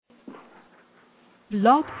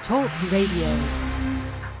Blog Talk Radio.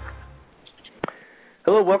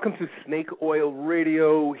 Hello, welcome to Snake Oil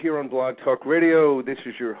Radio here on Blog Talk Radio. This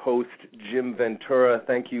is your host, Jim Ventura.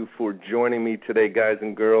 Thank you for joining me today, guys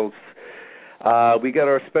and girls. We got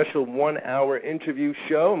our special 1-hour interview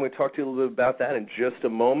show, and we'll talk to you a little bit about that in just a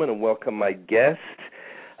moment and welcome my guest.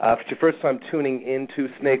 If it's your first time tuning into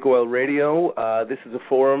Snake Oil Radio, this is a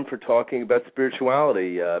forum for talking about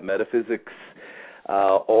spirituality, metaphysics,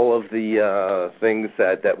 all of the things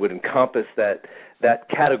that would encompass that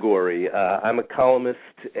category. I'm a columnist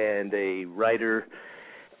and a writer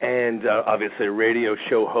and obviously a radio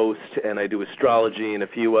show host, and I do astrology and a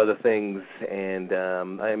few other things, and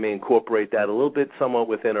I may incorporate that a little bit somewhat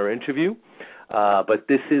within our interview. But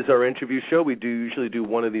this is our interview show. We usually do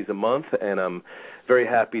one of these a month, and I'm very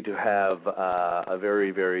happy to have a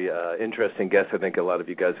very, very interesting guest. I think a lot of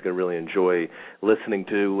you guys are going to really enjoy listening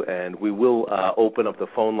to, and we will open up the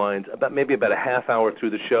phone lines maybe about a half hour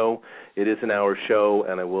through the show. It is an hour show,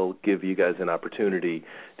 and I will give you guys an opportunity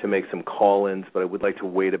to make some call-ins, but I would like to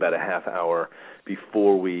wait about a half hour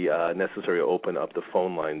before we necessarily open up the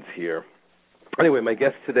phone lines here. Anyway, my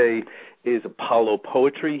guest today is Apollo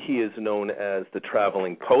Poetry. He is known as the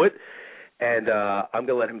Traveling Poet, and I'm going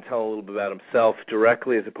to let him tell a little bit about himself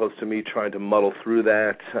directly as opposed to me trying to muddle through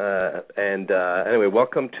that. Anyway,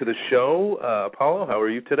 welcome to the show, Apollo. How are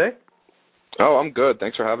you today? Oh, I'm good.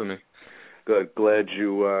 Thanks for having me. Good. Glad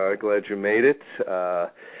you made it.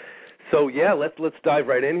 So yeah, let's dive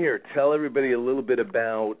right in here. Tell everybody a little bit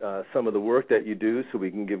about some of the work that you do, so we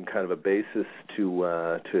can give them kind of a basis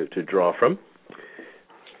to draw from.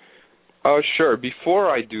 Sure.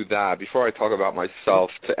 Before I do that, before I talk about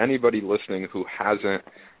myself, to anybody listening who hasn't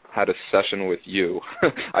had a session with you,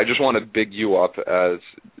 I just want to big you up, as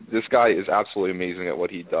this guy is absolutely amazing at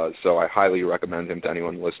what he does, so I highly recommend him to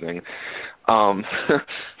anyone listening.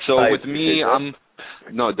 With me,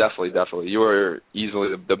 No, definitely. You are easily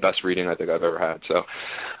the best reading I think I've ever had. So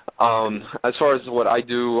as far as what I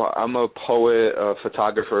do, I'm a poet, a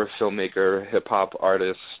photographer, filmmaker, hip-hop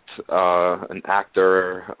artist, an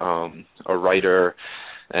actor, a writer,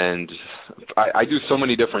 and I do so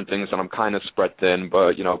many different things, and I'm kind of spread thin,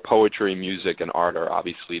 but, poetry, music, and art are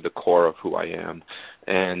obviously the core of who I am.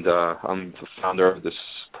 And I'm the founder of this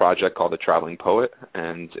project called The Traveling Poet,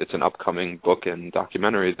 and it's an upcoming book and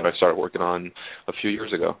documentary that I started working on a few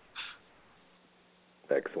years ago.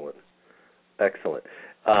 Excellent.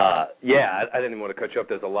 I didn't even want to cut you up.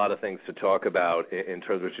 There's a lot of things to talk about in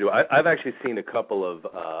terms of what you do. I've actually seen a couple of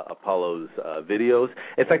Apollo's videos.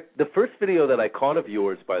 It's like the first video that I caught of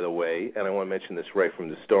yours, by the way, and I want to mention this right from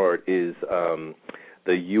the start, is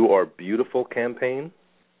the You Are Beautiful campaign.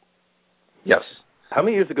 Yes. How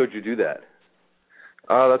many years ago did you do that?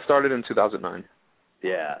 That started in 2009.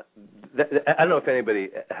 Yeah. I don't know if anybody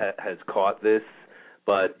has caught this,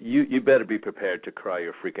 but you better be prepared to cry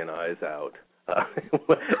your freaking eyes out.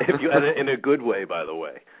 If you in a good way, by the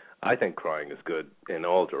way. I think crying is good in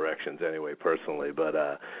all directions anyway, personally, but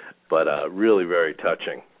really very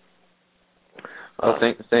touching.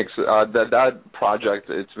 Thanks. That project,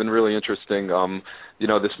 it's been really interesting.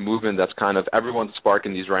 This movement that's kind of, everyone's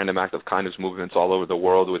sparking these random act of kindness movements all over the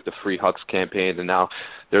world with the Free Hugs campaign, and now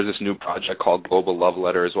there's this new project called Global Love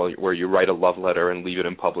Letters, where you write a love letter and leave it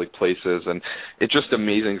in public places, and it's just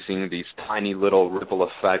amazing seeing these tiny little ripple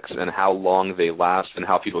effects and how long they last and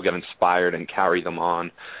how people get inspired and carry them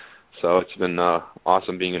on. So it's been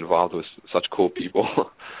awesome being involved with such cool people.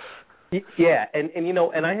 Yeah,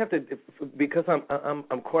 and I have to, because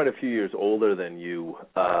I'm quite a few years older than you.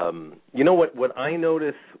 What I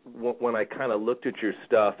notice when I kind of looked at your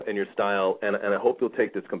stuff and your style, and I hope you'll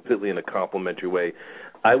take this completely in a complimentary way.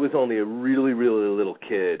 I was only a really, really little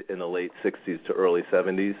kid in the late 60s to early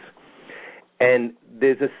 70s, and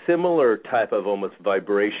there's a similar type of almost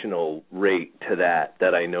vibrational rate to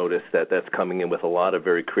that I noticed that's coming in with a lot of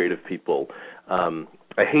very creative people.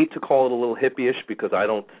 I hate to call it a little hippie-ish because I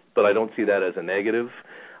don't see that as a negative.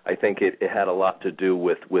 I think it had a lot to do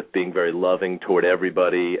with being very loving toward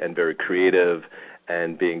everybody and very creative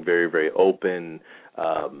and being very, very open.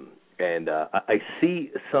 I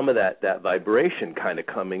see some of that vibration kind of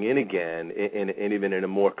coming in again, and even in a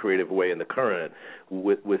more creative way in the current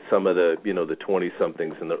with some of the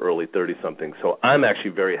 20-somethings and the early 30-somethings. So I'm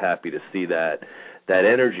actually very happy to see that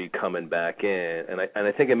energy coming back in, and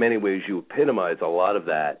I think in many ways you epitomize a lot of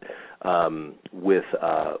that with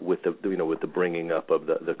the bringing up of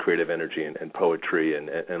the creative energy and poetry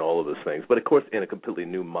and all of those things, but of course in a completely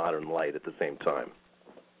new modern light at the same time.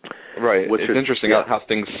 Right. It's interesting how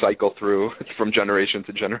things cycle through from generation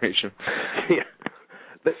to generation. Yeah.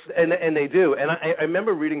 And they do. And I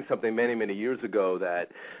remember reading something many, many years ago that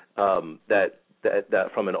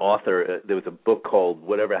that from an author. There was a book called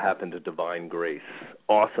Whatever Happened to Divine Grace.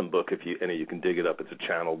 Awesome book. If you can dig it up. It's a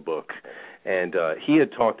channeled book, and he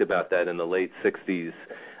had talked about that in the late '60s.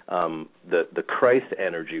 The Christ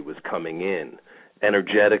energy was coming in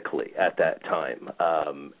energetically at that time,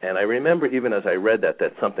 and I remember even as I read that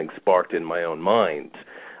something sparked in my own mind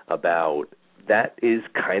about that is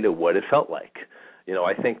kind of what it felt like.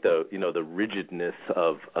 I think the rigidness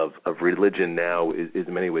of religion now is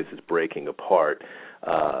in many ways is breaking apart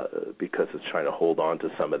because it's trying to hold on to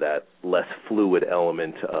some of that less fluid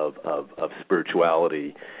element of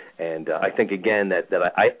spirituality. And I think again that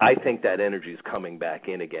I think that energy is coming back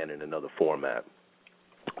in again in another format.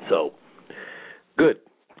 So good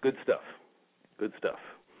stuff.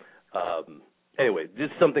 Anyway,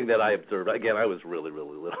 just something that I observed. Again, I was really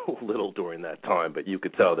little during that time, but you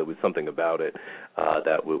could tell there was something about it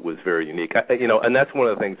that was very unique. And that's one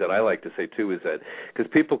of the things that I like to say too is that because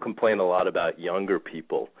people complain a lot about younger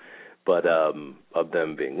people, but of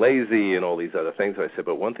them being lazy and all these other things. I said,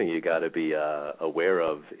 but one thing you got to be aware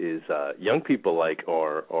of is young people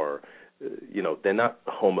are they're not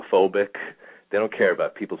homophobic. They don't care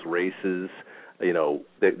about people's races.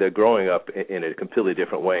 They're growing up in a completely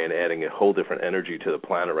different way and adding a whole different energy to the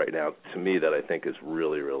planet right now. To me, that I think is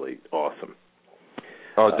really, really awesome.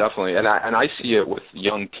 Oh, definitely, and I see it with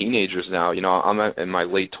young teenagers now. I'm in my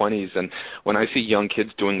late 20s, and when I see young kids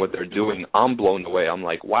doing what they're doing, I'm blown away. I'm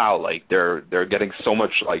like, wow, like they're getting so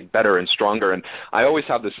much like better and stronger. And I always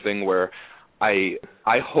have this thing where I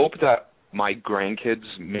hope that my grandkids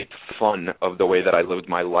make fun of the way that I lived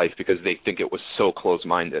my life because they think it was so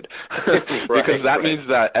close-minded. Because that means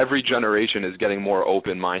that every generation is getting more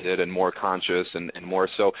open-minded and more conscious and more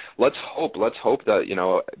so. Let's hope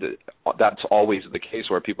that, that's always the case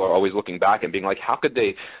where people are always looking back and being like, how could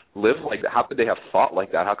they live like that? How could they have thought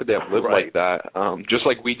like that? How could they have lived like that? Just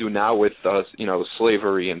like we do now with,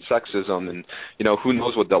 slavery and sexism and, who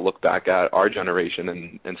knows what they'll look back at our generation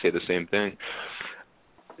and say the same thing.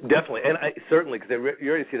 Definitely, and certainly, because you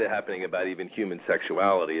already see that happening about even human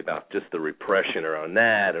sexuality, about just the repression around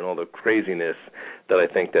that and all the craziness that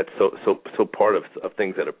I think that's so part of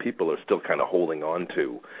things that people are still kind of holding on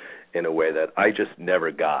to in a way that I just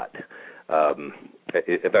never got.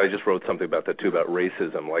 If I just wrote something about that too, about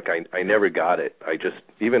racism, like I never got it.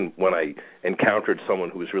 Even when I encountered someone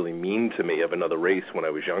who was really mean to me of another race when I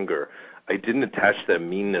was younger, I didn't attach that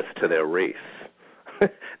meanness to their race.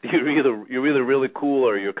 You're either really cool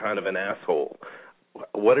or you're kind of an asshole.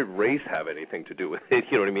 What did race have anything to do with it?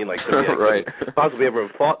 You know what I mean? Like, to me, I couldn't possibly ever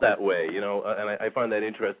have thought that way, and I find that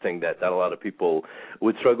interesting that a lot of people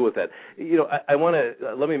would struggle with that. I want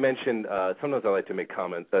to, let me mention, sometimes I like to make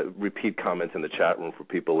repeat comments in the chat room for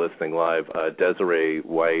people listening live. Desiree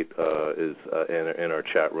White is in our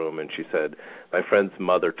chat room, and she said, my friend's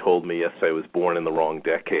mother told me yesterday I was born in the wrong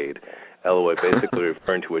decade. LOI, basically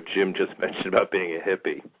referring to what Jim just mentioned about being a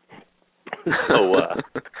hippie. So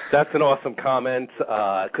that's an awesome comment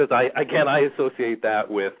because I associate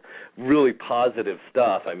that with really positive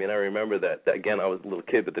stuff. I mean, I remember that again, I was a little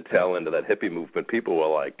kid at the tail end of that hippie movement. People were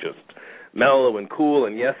like just mellow and cool,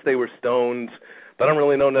 and yes, they were stoned, but I don't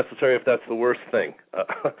really know necessarily if that's the worst thing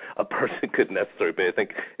a person could necessarily be. I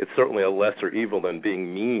think it's certainly a lesser evil than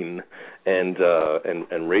being mean and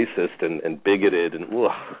racist and bigoted and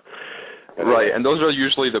ugh. Right, and those are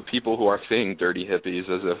usually the people who are saying dirty hippies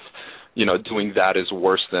as if, doing that is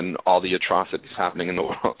worse than all the atrocities happening in the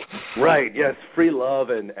world. Right, yes, free love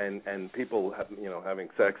and people, having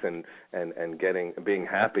sex and being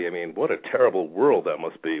happy. I mean, what a terrible world that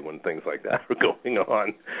must be when things like that are going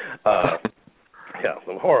on. Yeah,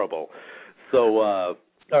 horrible. So,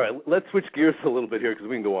 all right, let's switch gears a little bit here because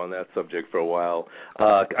we can go on that subject for a while.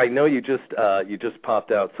 I know you just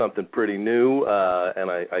popped out something pretty new, and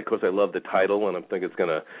of course I love the title, and I think it's going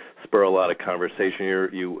to spur a lot of conversation here.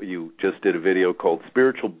 You just did a video called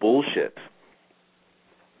Spiritual Bullshit.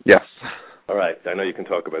 Yes. All right, I know you can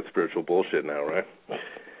talk about spiritual bullshit now, right?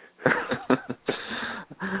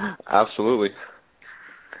 Absolutely.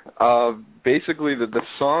 Basically, the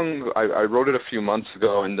song, I wrote it a few months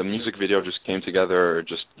ago, and the music video just came together.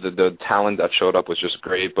 Just the talent that showed up was just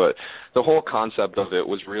great, but the whole concept of it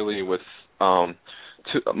was really with a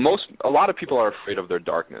lot of people are afraid of their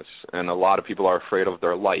darkness, and a lot of people are afraid of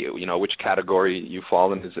their light. Which category you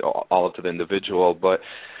fall in is all up to the individual, but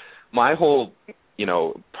my whole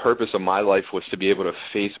purpose of my life was to be able to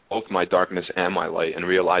face both my darkness and my light and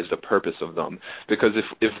realize the purpose of them. Because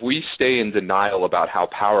if we stay in denial about how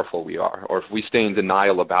powerful we are, or if we stay in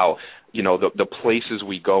denial about, the places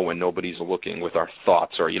we go when nobody's looking with our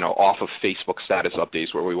thoughts, or, off of Facebook status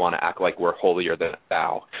updates where we want to act like we're holier than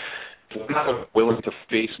thou, if we're not willing to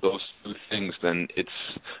face those two things and it's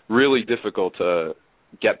really difficult to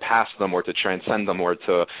get past them or to transcend them or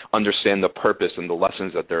to understand the purpose and the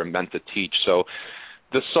lessons that they're meant to teach. So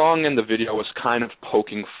the song and the video was kind of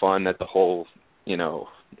poking fun at the whole,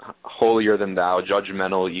 holier than thou,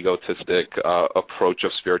 judgmental, egotistic approach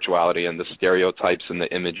of spirituality and the stereotypes and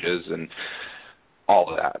the images and all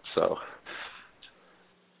of that. So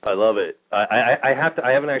I love it. I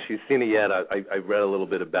haven't actually seen it yet. I read a little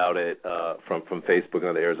bit about it from Facebook and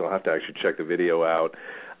other areas. I'll have to actually check the video out.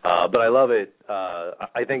 But I love it.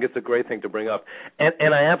 I think it's a great thing to bring up,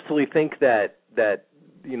 and I absolutely think that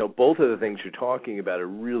both of the things you're talking about are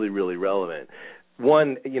really, really relevant.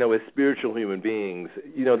 One, as spiritual human beings,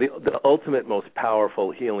 the ultimate, most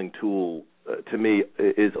powerful healing tool to me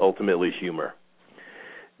is ultimately humor.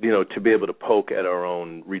 To be able to poke at our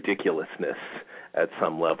own ridiculousness at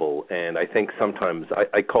some level, and I think sometimes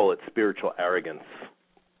I call it spiritual arrogance.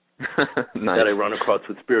 Nice. That I run across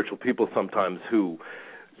with spiritual people sometimes who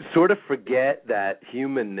sort of forget that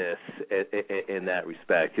humanness in that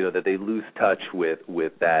respect, that they lose touch with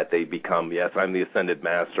that. They become, yes, I'm the ascended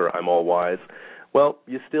master, I'm all wise. Well,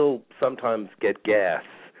 you still sometimes get gas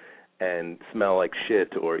and smell like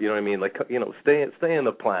shit, or, stay in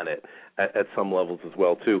the planet at some levels as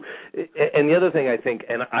well, too. And the other thing I think,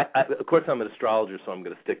 and I of course I'm an astrologer, so I'm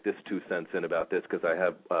going to stick this 2 cents in about this because I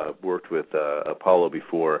have worked with Apollo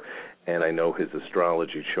before, and I know his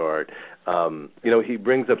astrology chart. He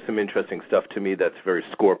brings up some interesting stuff to me that's very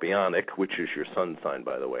Scorpionic, which is your sun sign,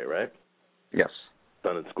 by the way, right? Yes.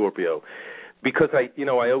 Sun in Scorpio. Because I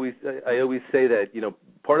always say that,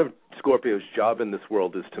 part of Scorpio's job in this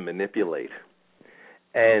world is to manipulate.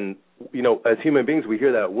 And, as human beings, we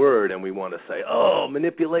hear that word and we want to say, oh,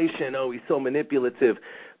 manipulation, oh, he's so manipulative.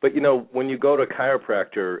 But, when you go to a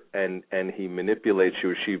chiropractor and he manipulates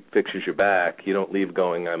you or she fixes your back, you don't leave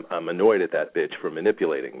going, I'm annoyed at that bitch for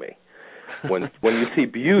manipulating me. When you see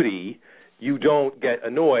beauty, you don't get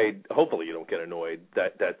annoyed, hopefully you don't get annoyed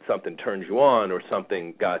that something turns you on or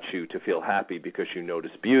something got you to feel happy because you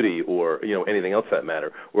noticed beauty or, anything else that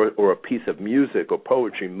matter, or a piece of music or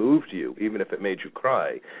poetry moved you, even if it made you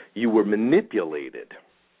cry. You were manipulated.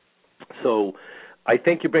 So I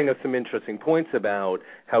think you bring up some interesting points about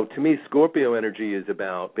how, to me, Scorpio energy is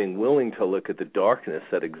about being willing to look at the darkness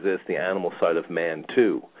that exists, the animal side of man,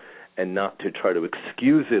 too, and not to try to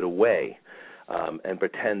excuse it away. And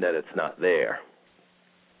pretend that it's not there.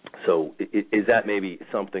 So is that maybe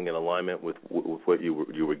something in alignment with what you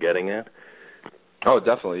were getting at? Oh,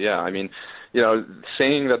 definitely, yeah. I mean,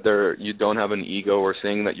 saying that you don't have an ego or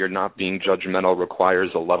saying that you're not being judgmental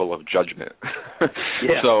requires a level of judgment.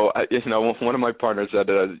 Yeah. So, one of my partners said,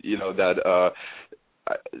 I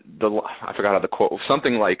forgot how the quote,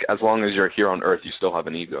 something like, as long as you're here on Earth, you still have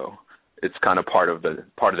an ego. It's kind of part of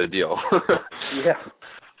the deal. Yeah.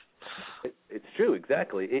 It's true,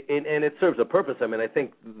 exactly, and it serves a purpose. I mean, I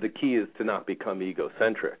think the key is to not become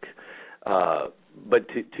egocentric, but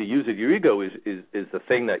to use it. Your ego is the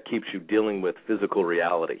thing that keeps you dealing with physical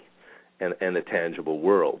reality and the tangible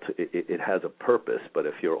world. It has a purpose, but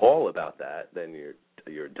if you're all about that, then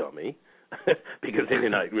you're a dummy, because then you're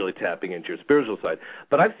not really tapping into your spiritual side.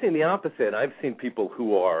 But I've seen the opposite. I've seen people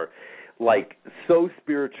who are like so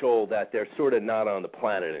spiritual that they're sort of not on the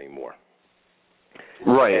planet anymore.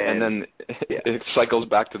 Right, and then it cycles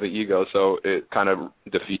back to the ego, so it kind of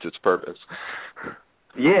defeats its purpose.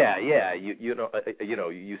 Yeah.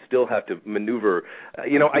 You still have to maneuver.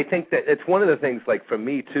 I think that it's one of the things. Like for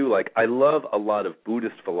me too. Like I love a lot of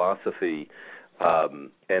Buddhist philosophy,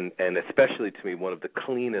 and especially to me, one of the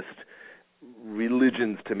cleanest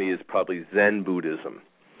religions to me is probably Zen Buddhism,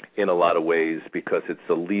 in a lot of ways, because it's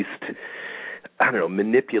the least,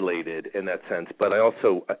 manipulated in that sense. But I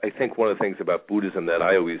think one of the things about Buddhism that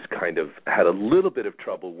I always kind of had a little bit of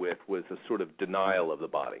trouble with was a sort of denial of the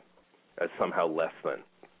body as somehow less than.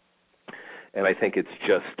 And I think it's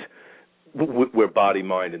just, we're body,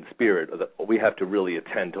 mind, and spirit. We have to really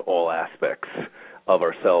attend to all aspects of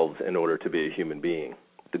ourselves in order to be a human being,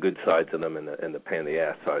 the good sides of them and the pain in the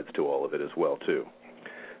ass sides to all of it as well, too.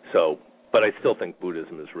 So, but I still think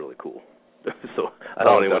Buddhism is really cool. So I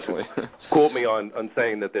don't want to quote me on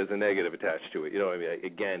saying that there's a negative attached to it.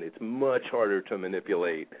 Again, it's much harder to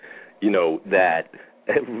manipulate, that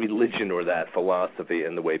religion or that philosophy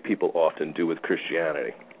in the way people often do with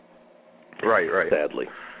Christianity. Right. Sadly.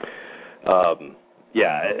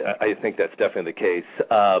 I think that's definitely the case.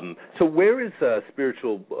 So where is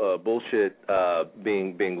Spiritual Bullshit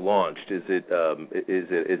being launched? Is it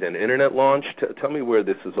an internet launch? Tell me where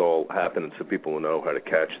this is all happening so people will know how to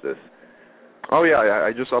catch this. Oh, yeah,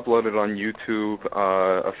 I just uploaded it on YouTube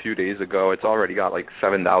a few days ago. It's already got like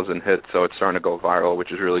 7,000 hits, so it's starting to go viral, which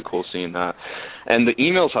is really cool seeing that. And the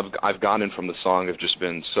emails I've gotten from the song have just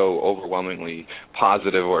been so overwhelmingly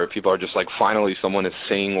positive, where people are just like, finally someone is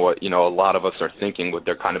saying what, you know, a lot of us are thinking, but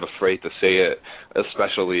they're kind of afraid to say it,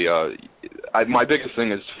 especially my biggest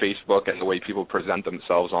thing is Facebook and the way people present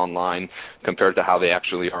themselves online compared to how they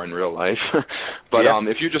actually are in real life. But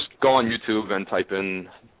if you just go on YouTube and type in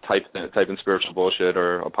spiritual bullshit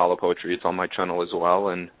or Apollo poetry, it's on my channel as well,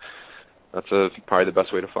 and that's probably the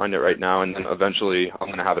best way to find it right now. And then eventually I'm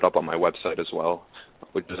going to have it up on my website as well,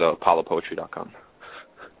 which is apollopoetry.com.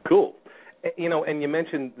 Cool. You know, and you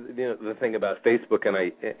mentioned, you know, the thing about Facebook,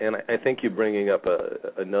 and I think you're bringing up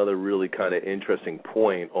another really kind of interesting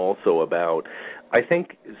point also about, I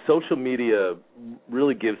think social media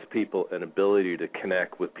really gives people an ability to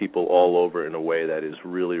connect with people all over in a way that is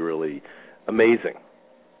really, really amazing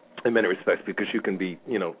in many respects, because you can be,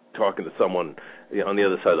 you know, talking to someone, you know, on the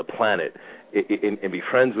other side of the planet and be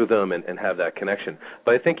friends with them and have that connection.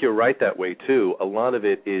 But I think you're right that way too. A lot of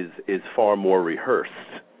it is far more rehearsed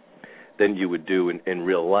than you would do in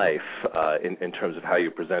real life, in terms of how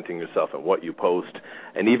you're presenting yourself and what you post,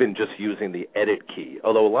 and even just using the edit key.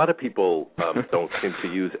 Although a lot of people don't seem to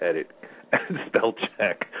use edit, spell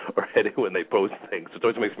check, or edit when they post things. It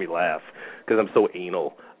always makes me laugh because I'm so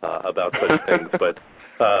anal about such things. But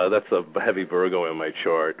that's a heavy Virgo in my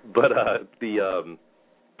chart. But I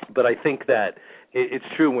think that it's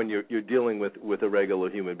true when you're dealing with a regular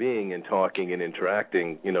human being and talking and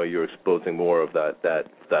interacting. You know, you're exposing more of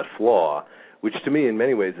that flaw, which to me in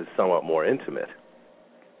many ways is somewhat more intimate.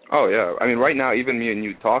 Oh yeah, I mean right now even me and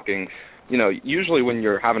you talking, you know, usually when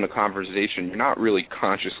you're having a conversation, you're not really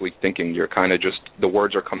consciously thinking. You're kind of just, the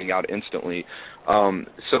words are coming out instantly.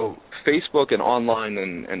 So Facebook and online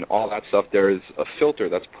and all that stuff, there is a filter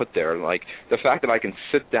that's put there. Like the fact that I can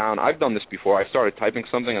sit down, I've done this before. I started typing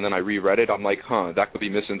something and then I reread it. I'm like, that could be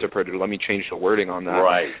misinterpreted. Let me change the wording on that.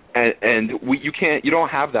 Right. And you don't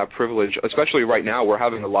have that privilege, especially right now. We're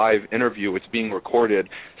having a live interview. It's being recorded.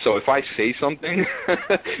 So if I say something,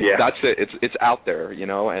 that's it. It's out there, you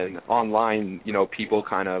know. And online, you know, people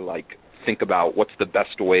kind of like think about what's the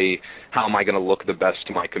best way, how am I going to look the best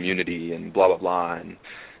to my community, and blah blah blah. And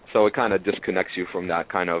so it kind of disconnects you from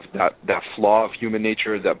that kind of that flaw of human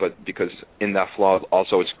nature. But because in that flaw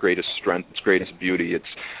also its greatest strength, its greatest beauty. It's,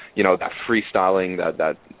 you know, that freestyling,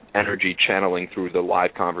 that energy channeling through the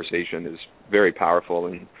live conversation is very powerful.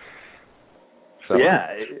 And so. Yeah,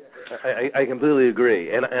 I completely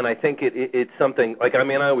agree, and I think it's something like, I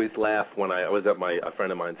mean, I always laugh when I was at a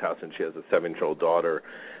friend of mine's house, and she has a 7-year-old daughter,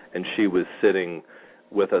 and she was sitting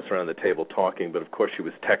with us around the table talking, but of course she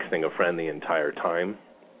was texting a friend the entire time.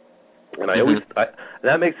 And I always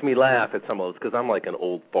that makes me laugh at some of those, because I'm like an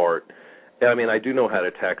old fart. I mean, I do know how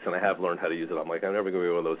to text, and I have learned how to use it. I'm like, I'm never going to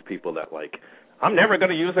be one of those people that like, I'm never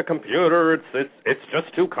going to use a computer. It's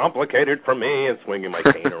just too complicated for me, and swinging my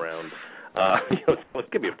cane around. You know, let's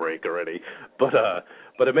give me a break already. But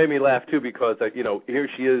it made me laugh too, because you know, here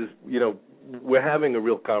she is. You know, we're having a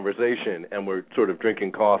real conversation, and we're sort of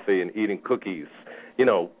drinking coffee and eating cookies. You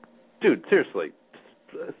know, dude, seriously.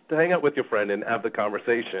 To hang out with your friend and have the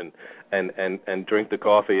conversation and drink the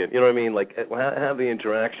coffee, and you know what I mean, like have the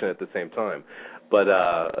interaction at the same time. But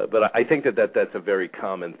I think that's a very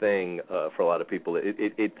common thing for a lot of people.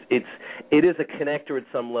 It is a connector at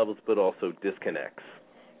some levels, but also disconnects.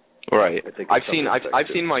 Right. I've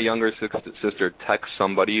seen my younger sister text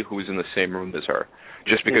somebody who's in the same room as her,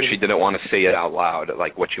 just because she didn't want to say it out loud,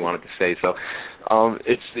 like what she wanted to say. So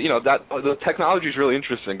it's, you know, that the technology is really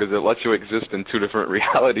interesting because it lets you exist in two different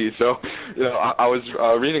realities. So, you know, I was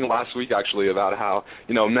reading last week actually about how,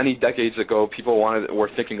 you know, many decades ago people were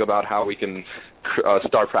thinking about how we can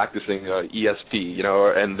start practicing ESP, you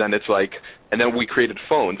know, and then it's like, and then we created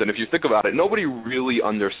phones. And if you think about it, nobody really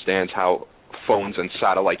understands how phones and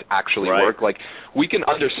satellites actually work. Like, we can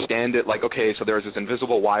understand it, like, okay, so there's this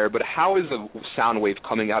invisible wire, but how is a sound wave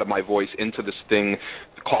coming out of my voice into this thing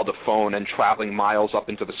called a phone and traveling miles up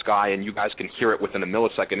into the sky, and you guys can hear it within a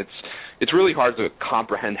millisecond? It's really hard to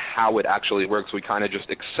comprehend how it actually works. We kind of just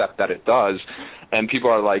accept that it does, and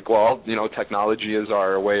people are like, well, you know, technology is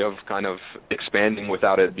our way of kind of expanding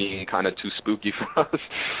without it being kind of too spooky for us,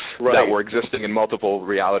 that we're existing in multiple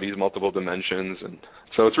realities, multiple dimensions, and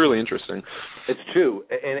so it's really interesting. It's true,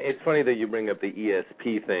 and it's funny that you bring up the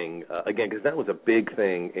ESP thing, again, because that was a big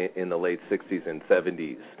thing in the late 60s and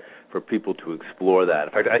 70s for people to explore that.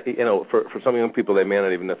 In fact, you know, for some young people, they may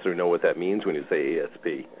not even necessarily know what that means when you say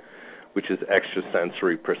ESP, which is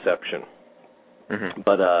extrasensory perception. Mm-hmm.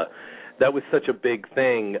 But that was such a big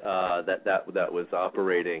thing that was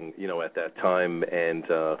operating, at that time. And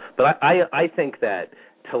but I think that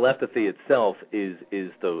telepathy itself is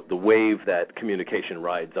the wave that communication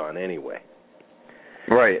rides on anyway.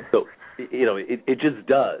 Right. So it just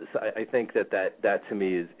does. I think that to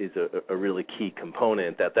me is a really key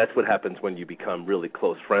component. That's what happens when you become really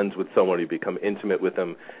close friends with someone, you become intimate with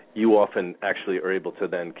them. You often actually are able to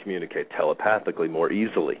then communicate telepathically more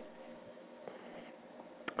easily.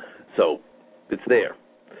 So it's there.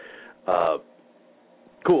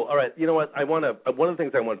 Cool. All right. You know what? One of the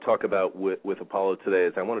things I want to talk about with Apollo today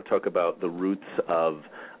is I want to talk about the roots of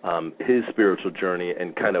his spiritual journey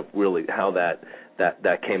and kind of really how that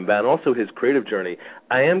came about, and also his creative journey.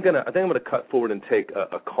 I think I'm gonna cut forward and take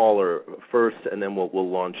a caller first, and then we'll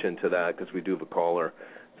launch into that because we do have a caller.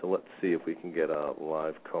 So let's see if we can get a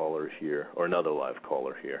live caller here or another live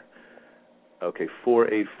caller here. Okay,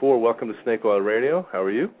 484. Welcome to Snake Oil Radio. How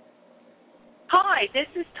are you? Hi, this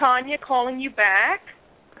is Tanya calling you back.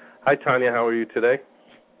 Hi, Tanya. How are you today?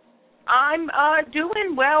 I'm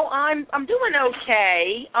doing well. I'm doing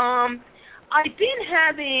okay. I've been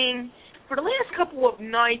having, for the last couple of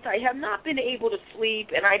nights, I have not been able to sleep,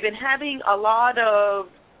 and I've been having a lot of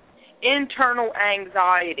internal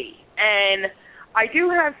anxiety. And I do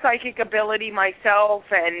have psychic ability myself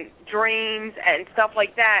and dreams and stuff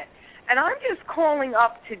like that. And I'm just calling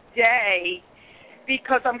up today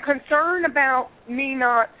because I'm concerned about me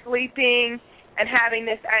not sleeping and having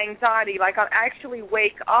this anxiety. Like, I'll actually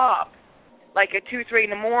wake up, like at 2, 3 in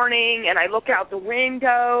the morning, and I look out the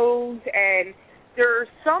windows, and there's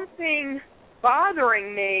something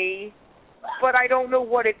bothering me, but I don't know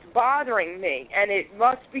what it's bothering me. And it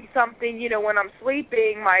must be something, when I'm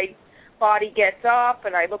sleeping, my body gets up,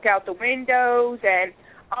 and I look out the windows, and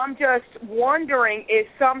I'm just wondering, is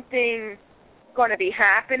something going to be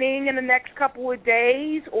happening in the next couple of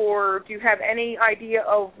days, or do you have any idea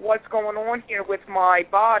of what's going on here with my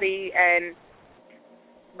body and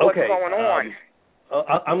what's going on?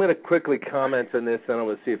 I'm going to quickly comment on this, and I'm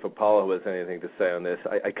going to see if Apollo has anything to say on this.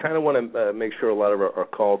 I kind of want to make sure a lot of our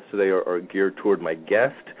calls today are geared toward my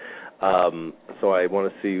guest, so I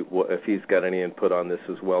want to see if he's got any input on this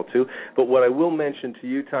as well too. But what I will mention to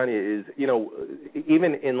you, Tanya, is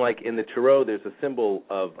even in the tarot, there's a symbol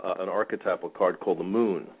of an archetypal card called the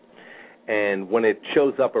moon, and when it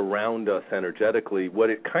shows up around us energetically, what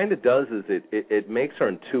it kind of does is it makes our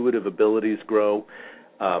intuitive abilities grow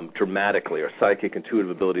dramatically. Our psychic intuitive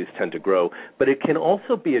abilities tend to grow, but it can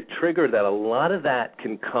also be a trigger that a lot of that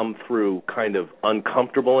can come through kind of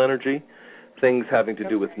uncomfortable energy, things having to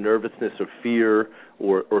do with nervousness or fear,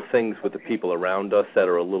 or things with the people around us that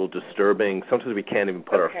are a little disturbing. Sometimes we can't even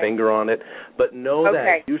put our finger on it, but know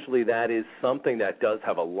that usually that is something that does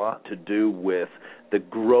have a lot to do with the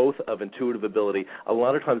growth of intuitive ability. A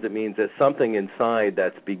lot of times it means there's something inside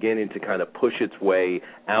that's beginning to kind of push its way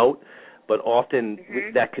out, but often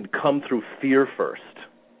that can come through fear first.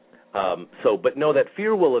 But know that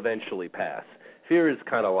fear will eventually pass. Fear is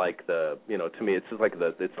kind of like to me, it's just like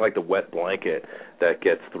the wet blanket that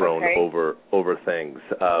gets thrown over things.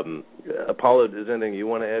 Apollo, is there anything you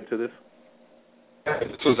want to add to this? Yeah,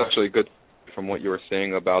 this was actually good from what you were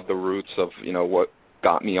saying about the roots of what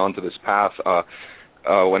got me onto this path.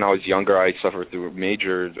 When I was younger, I suffered through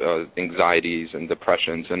major anxieties and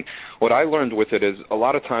depressions, and what I learned with it is a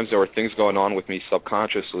lot of times there were things going on with me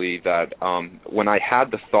subconsciously that when I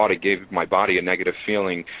had the thought, it gave my body a negative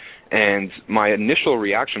feeling. And my initial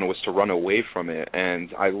reaction was to run away from it, and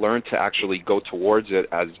I learned to actually go towards it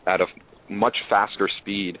at a much faster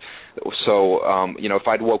speed. So, if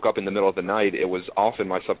I'd woke up in the middle of the night, it was often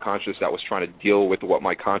my subconscious that was trying to deal with what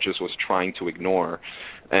my conscious was trying to ignore.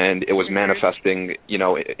 And it was manifesting,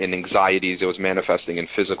 in anxieties. It was manifesting in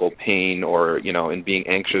physical pain or, in being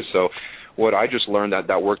anxious. So what I just learned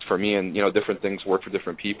that worked for me, and, different things work for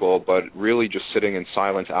different people, but really just sitting in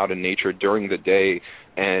silence out in nature during the day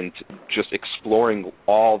and just exploring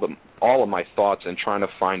all of my thoughts and trying to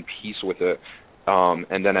find peace with it.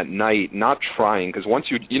 And then at night, not trying, because once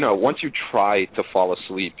you try to fall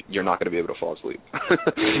asleep, you're not going to be able to fall asleep.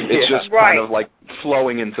 It's just kind of like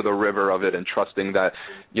flowing into the river of it and trusting that,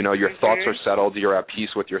 your thoughts are settled, you're at peace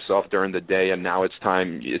with yourself during the day, and now it's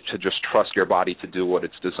time to just trust your body to do what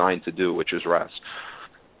it's designed to do, which is rest.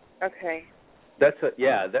 Okay. That's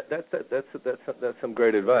some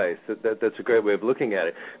great advice. That's a great way of looking at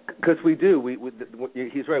it, because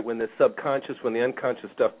he's right. When the unconscious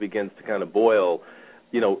stuff begins to kind of boil,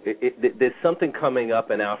 there's something coming up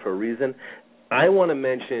and out for a reason. I want to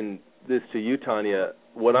mention this to you, Tanya.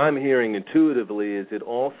 What I'm hearing intuitively is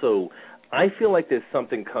I feel like there's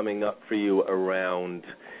something coming up for you around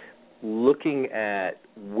looking at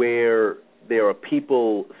where there are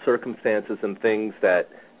people, circumstances, and things that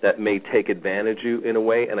may take advantage of you in a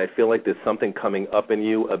way, and I feel like there's something coming up in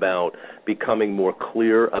you about becoming more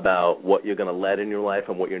clear about what you're going to let in your life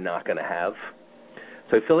and what you're not going to have.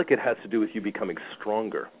 So I feel like it has to do with you becoming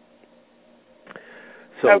stronger.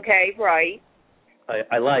 So, okay, right.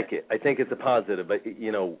 I like it. I think it's a positive, but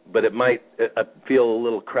but it might feel a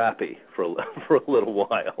little crappy for a little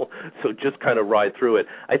while. So just kind of ride through it.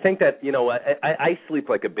 I think that I sleep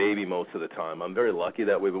like a baby most of the time. I'm very lucky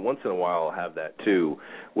that way, but once in a while I'll have that too,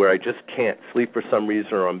 where I just can't sleep for some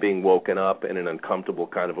reason, or I'm being woken up in an uncomfortable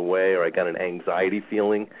kind of a way, or I got an anxiety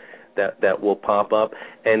feeling that will pop up.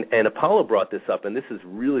 And Apollo brought this up, and this is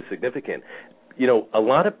really significant. A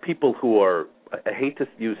lot of people who are, I hate to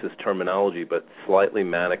use this terminology, but slightly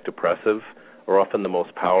manic depressive are often the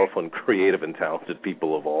most powerful and creative and talented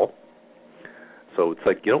people of all. So it's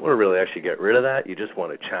like you don't want to really actually get rid of that. You just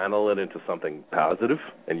want to channel it into something positive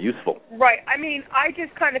and useful. Right. I mean, I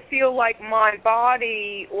just kind of feel like my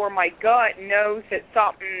body or my gut knows that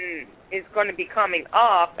something is going to be coming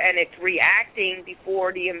up, and it's reacting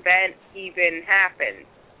before the event even happens.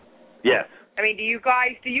 Yes. I mean, do you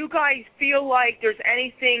guys feel like there's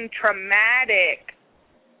anything traumatic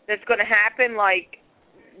that's going to happen, like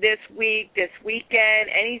this week, this weekend,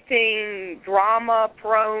 anything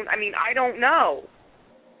drama-prone? I mean, I don't know.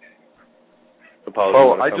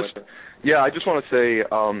 Apologies. I just want to say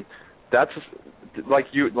that's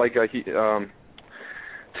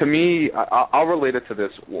to me, I'll relate it to this.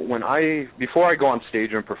 Before I go on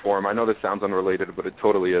stage and perform, I know this sounds unrelated, but it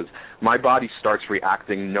totally is. My body starts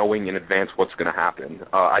reacting, knowing in advance what's going to happen.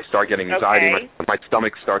 I start getting anxiety. Okay. My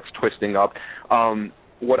stomach starts twisting up.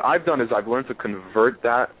 What I've done is I've learned to convert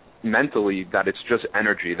that mentally, that it's just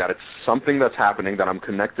energy, that it's something that's happening, that I'm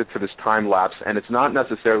connected to this time lapse, and it's not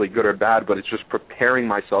necessarily good or bad, but it's just preparing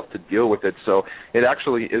myself to deal with it. So it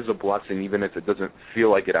actually is a blessing, even if it doesn't feel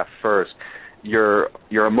like it at first. Your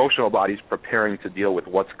emotional body's preparing to deal with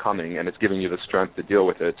what's coming, and it's giving you the strength to deal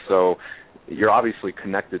with it. So you're obviously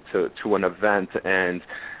connected to an event, and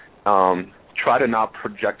try to not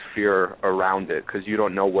project fear around it, because you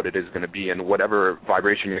don't know what it is going to be, and whatever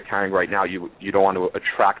vibration you're carrying right now, you don't want to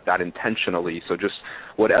attract that intentionally. So just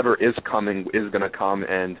whatever is coming is going to come,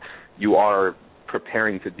 and you are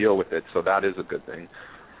preparing to deal with it. So that is a good thing.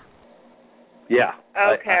 Yeah.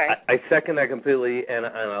 Okay. I second that completely, and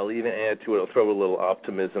I'll even add to it. I'll throw a little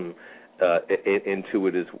optimism into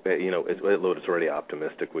it, it's already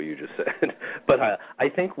optimistic what you just said. But I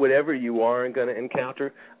think whatever you are going to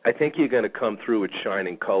encounter, I think you're going to come through with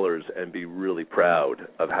shining colors and be really proud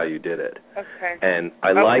of how you did it. Okay. And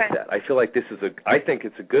I like that. I feel like I think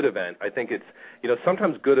it's a good event. I think it's,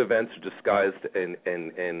 sometimes good events are disguised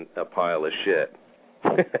in a pile of shit.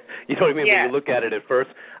 You know what I mean? Yeah. When you look at it at first.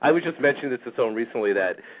 I was just mentioning this to someone recently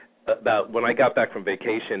that about when I got back from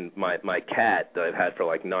vacation, my cat that I've had for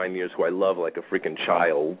like 9 years, who I love like a freaking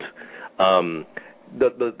child,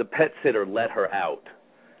 the pet sitter let her out.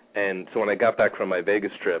 And so when I got back from my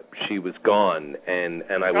Vegas trip, she was gone, and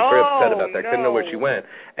I was very upset about that. I couldn't know where she went.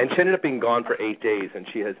 And she ended up being gone for 8 days, and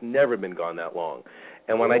she has never been gone that long.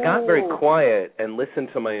 And when I got very quiet and listened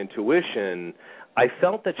to my intuition, I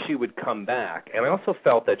felt that she would come back, and I also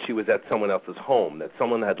felt that she was at someone else's home, that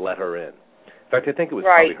someone had let her in. In fact, I think it was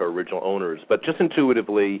probably her original owners, but just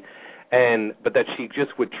intuitively, but that she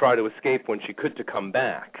just would try to escape when she could to come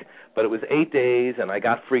back. But it was 8 days, and I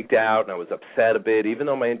got freaked out, and I was upset a bit, even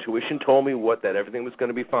though my intuition told me that everything was going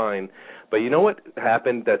to be fine. But you know what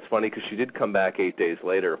happened? That's funny, because she did come back 8 days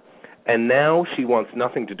later, and now she wants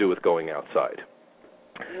nothing to do with going outside.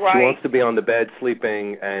 Right. She wants to be on the bed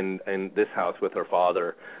sleeping in this house with her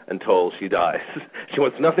father until she dies. She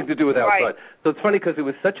wants nothing to do with outside. Right. So it's funny because it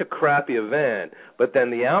was such a crappy event, but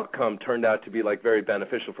then the outcome turned out to be like very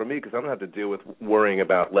beneficial for me, because I don't have to deal with worrying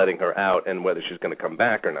about letting her out and whether she's going to come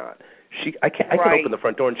back or not. I can open the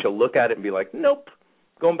front door and she'll look at it and be like, nope,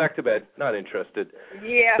 going back to bed, not interested.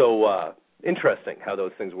 Yeah. So interesting how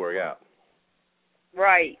those things work out.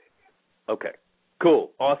 Right. Okay.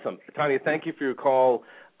 Cool. Awesome. Tanya, thank you for your call.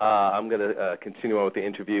 I'm going to continue on with the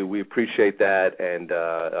interview. We appreciate that, and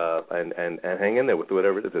hang in there with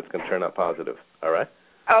whatever it is. It's going to turn out positive. All right?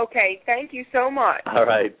 Okay. Thank you so much. All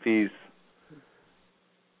right. Peace.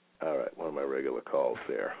 All right. One of my regular calls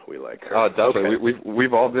there. We like her. Oh, definitely. Okay.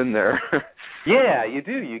 We've all been there. Yeah, you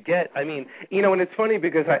do. You get, and it's funny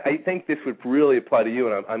because I think this would really apply to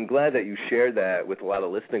you, and I'm glad that you shared that with a lot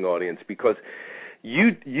of listening audience, because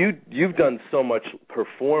you've done so much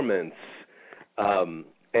performance,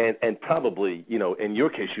 and probably, in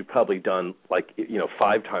your case, you've probably done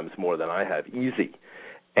 5 times more than I have, easy.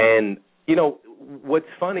 And what's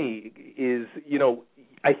funny is,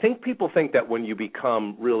 I think people think that when you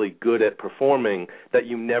become really good at performing that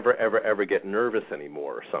you never, ever get nervous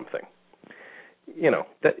anymore or something.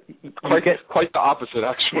 That quite the opposite,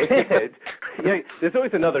 actually. Yeah, there's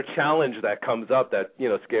always another challenge that comes up that,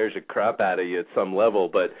 scares the crap out of you at some level.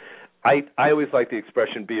 But I always like the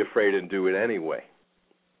expression, be afraid and do it anyway.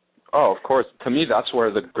 Oh, of course. To me, that's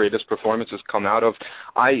where the greatest performances come out of.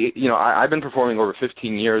 I've been performing over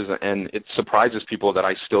 15 years, and it surprises people that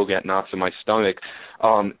I still get knots in my stomach.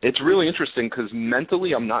 It's really interesting because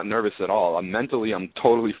mentally I'm not nervous at all. I'm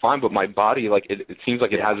totally fine, but my body, it seems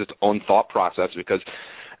like it has its own thought process because.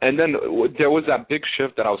 And then there was that big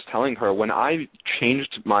shift that I was telling her when I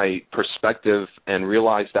changed my perspective and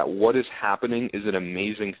realized that what is happening is an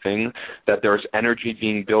amazing thing, that there's energy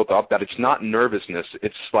being built up, that it's not nervousness.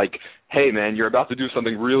 It's like, hey, man, you're about to do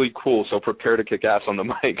something really cool, so prepare to kick ass on the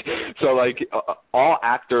mic. So, all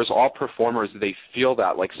actors, all performers, they feel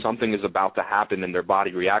that, something is about to happen and their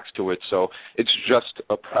body reacts to it. So it's just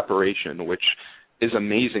a preparation, which is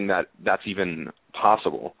amazing that that's even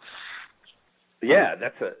possible. Yeah,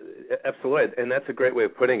 absolutely, and that's a great way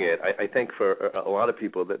of putting it. I think for a lot of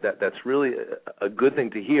people that's really a good thing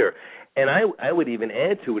to hear. And I would even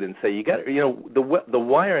add to it and say you got the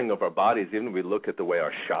wiring of our bodies. Even if we look at the way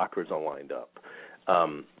our chakras are lined up,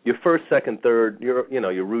 your first, second, third, your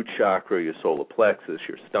root chakra, your solar plexus,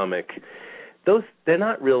 your stomach, they're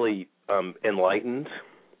not really enlightened.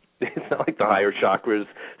 It's not like the higher chakras.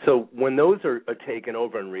 So when those are taken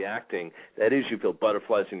over and reacting, that is, you feel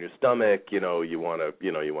butterflies in your stomach. You want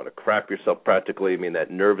to crap yourself practically. I mean,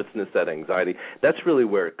 that nervousness, that anxiety. That's really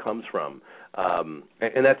where it comes from. And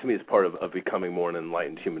that to me is part of becoming more an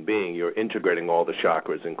enlightened human being. You're integrating all the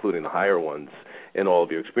chakras, including the higher ones, in all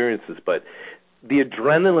of your experiences. But the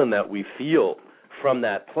adrenaline that we feel from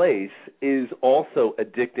that place is also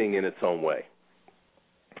addicting in its own way.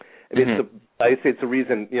 I mean, I'd say it's the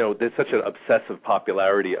reason, there's such an obsessive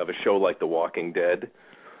popularity of a show like The Walking Dead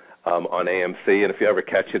on AMC, and if you ever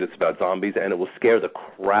catch it, it's about zombies, and it will scare the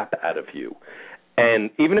crap out of you. And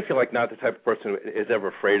even if you're, not the type of person who is ever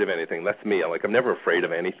afraid of anything, that's me. I'm never afraid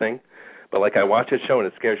of anything, but, I watch a show and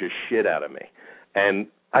it scares the shit out of me. And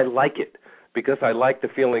I like it because I like the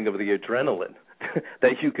feeling of the adrenaline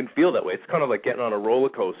that you can feel that way. It's kind of like getting on a roller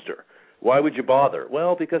coaster. Why would you bother?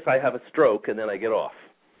 Well, because I have a stroke and then I get off.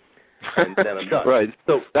 And then I'm done. Right.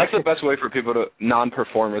 So that's the best way for people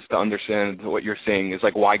non-performers to understand what you're saying is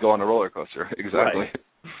why go on a roller coaster. Exactly. Right.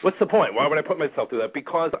 What's the point? Why would I put myself through that?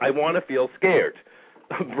 Because I want to feel scared,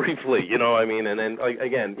 briefly. And then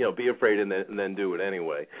again, be afraid and then do it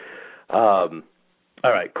anyway. All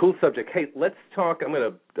right, cool subject. Hey, let's talk. I'm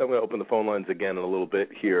gonna open the phone lines again in a little bit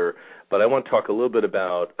here, but I want to talk a little bit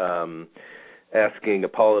about. Asking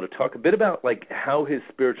Apollo to talk a bit about how his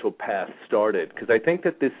spiritual path started, because I think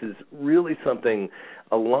that this is really something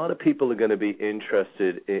a lot of people are going to be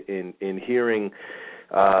interested in hearing,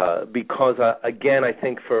 because again, I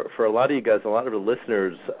think for a lot of you guys, a lot of the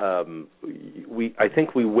listeners, I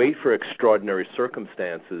think we wait for extraordinary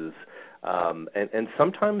circumstances, and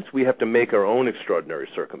sometimes we have to make our own extraordinary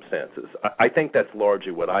circumstances. I think that's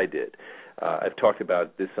largely what I did. I've talked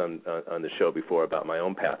about this on the show before about my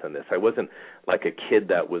own path on this. I wasn't like a kid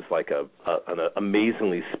that was an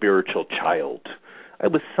amazingly spiritual child. I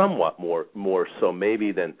was somewhat more so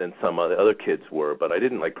maybe than some other kids were, but I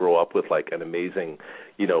didn't grow up with an amazing,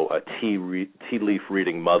 a tea leaf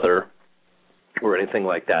reading mother or anything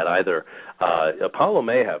like that either. Apollo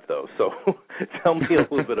may have, though. So tell me a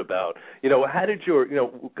little bit about, how did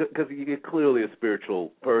because you're clearly a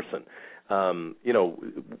spiritual person.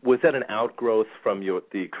 Was that an outgrowth from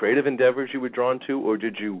the creative endeavors you were drawn to, or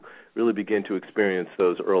did you really begin to experience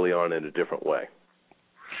those early on in a different way?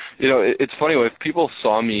 It's funny, if people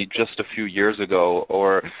saw me just a few years ago,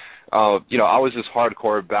 or, I was this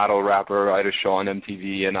hardcore battle rapper. I had a show on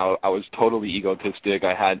MTV, and I was totally egotistic.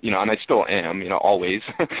 I had, and I still am, always.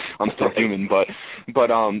 I'm still human, but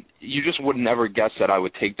you just would never guess that I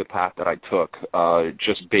would take the path that I took,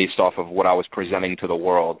 just based off of what I was presenting to the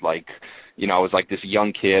world. I was this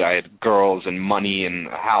young kid. I had girls and money and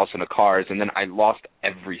a house and cars, and then I lost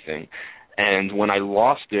everything. And when I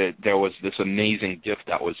lost it, there was this amazing gift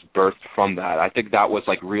that was birthed from that. I think that was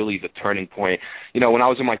really the turning point. When I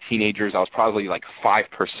was in my teenagers, I was probably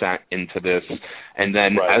 5% into this. And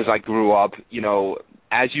then as I grew up,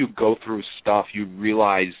 as you go through stuff, you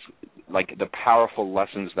realize the powerful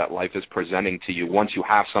lessons that life is presenting to you once you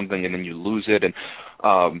have something and then you lose it,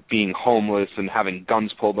 and being homeless and having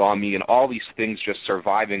guns pulled on me and all these things, just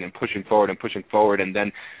surviving and pushing forward. And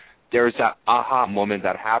then there's that aha moment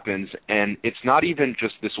that happens, and it's not even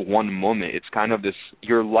just this one moment. It's kind of this,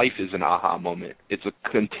 your life is an aha moment. It's a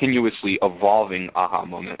continuously evolving aha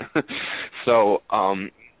moment. So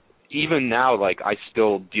even now, like, I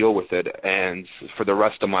still deal with it, and for the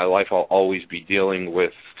rest of my life I'll always be dealing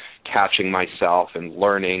with catching myself and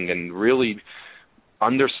learning and really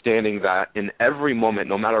understanding that in every moment,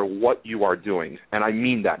 no matter what you are doing, and I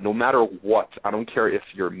mean that, no matter what, I don't care if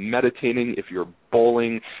you're meditating, if you're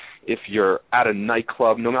bowling, if you're at a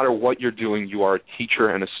nightclub, no matter what you're doing, you are a teacher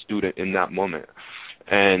and a student in that moment.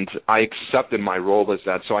 And I accepted my role as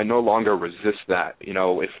that, so I no longer resist that. You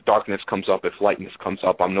know, if darkness comes up, if lightness comes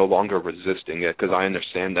up, I'm no longer resisting it, because I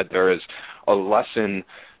understand that there is a lesson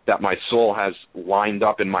that my soul has lined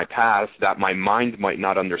up in my path that my mind might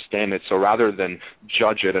not understand it. So rather than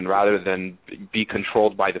judge it and rather than be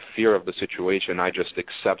controlled by the fear of the situation, I just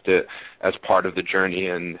accept it as part of the journey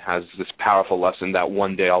and has this powerful lesson that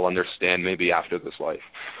one day I'll understand, maybe after this life.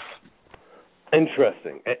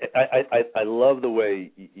 Interesting. I love the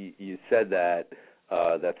way you said that.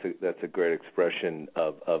 That's a great expression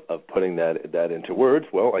of putting that into words.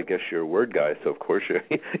 Well, I guess you're a word guy, so of course you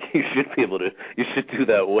should be able to. You should do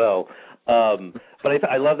that well. But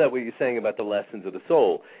I love that what you're saying about the lessons of the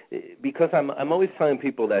soul, because I'm always telling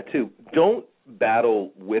people that too. Don't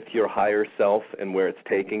battle with your higher self and where it's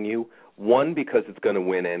taking you. One, because it's going to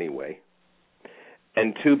win anyway,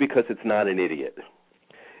 and two, because it's not an idiot.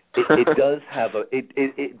 It does have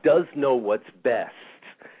it does know what's best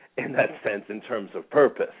in that sense in terms of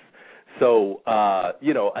purpose. So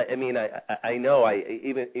you know, I mean, I know,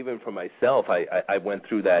 even for myself, I went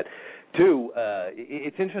through that too.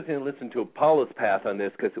 It's interesting to listen to Apollo's path on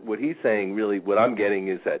this, because what he's saying, really, what I'm getting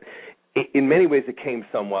is that in many ways it came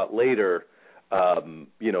somewhat later.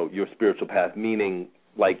 You know, your spiritual path, meaning,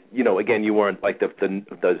 like, you know, again, you weren't like the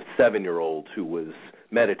 7-year-old who was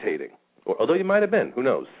meditating, or although you might have been, who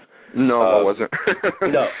knows? No, I wasn't.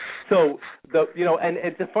 No. So, you know, and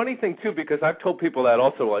it's a funny thing, too, because I've told people that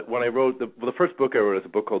also. Like, when I wrote, the first book I wrote is a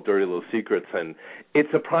book called Dirty Little Secrets, and it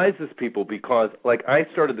surprises people because, like, I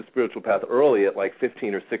started the spiritual path early at, like,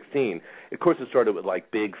 15 or 16. Of course, it started with, like,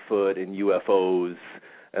 Bigfoot and UFOs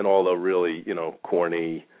and all the really, you know,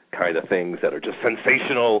 corny kind of things that are just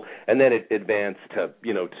sensational, and then it advanced to,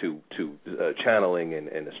 you know, to channeling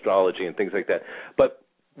and astrology and things like that. But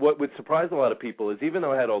what would surprise a lot of people is, even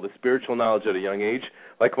though I had all the spiritual knowledge at a young age,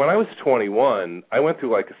 like when I was 21, I went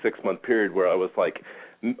through like a 6-month period where I was like,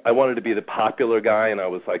 I wanted to be the popular guy, and I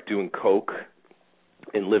was like doing coke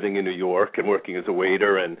and living in New York and working as a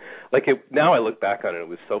waiter, and like now I look back on it, it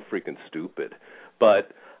was so freaking stupid.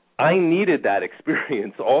 But I needed that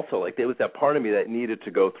experience also. Like, there was that part of me that needed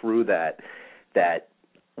to go through that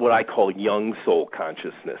what I call young soul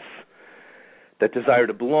consciousness. That desire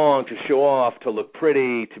to belong, to show off, to look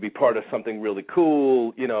pretty, to be part of something really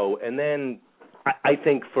cool, you know. And then I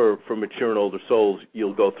think for mature and older souls,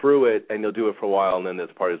 you'll go through it and you'll do it for a while, and then there's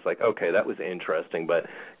part that's like, okay, that was interesting, but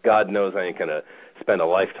God knows I ain't going to spend a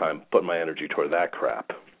lifetime putting my energy toward that crap.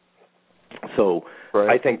 So right.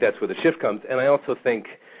 I think that's where the shift comes. And I also think,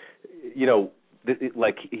 you know,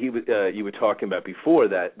 like you were talking about before,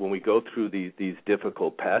 that when we go through these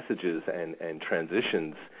difficult passages and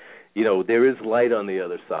transitions, you know, there is light on the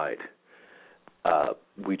other side.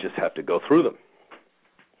 We just have to go through them.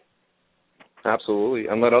 Absolutely,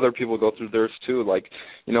 and let other people go through theirs too. Like,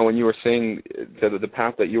 you know, when you were saying the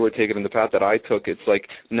path that you were taking and the path that I took, it's like,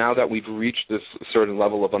 now that we've reached this certain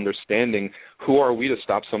level of understanding, who are we to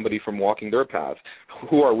stop somebody from walking their path?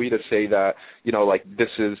 Who are we to say that, you know, like,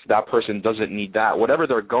 that person doesn't need that? Whatever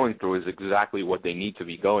they're going through is exactly what they need to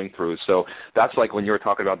be going through. So that's like when you were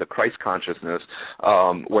talking about the Christ consciousness,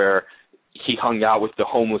 where he hung out with the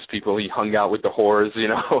homeless people, he hung out with the whores, you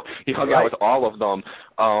know, he hung out with all of them,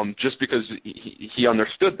 just because he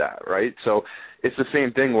understood that, right? So it's the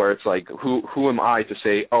same thing where it's like, who am I to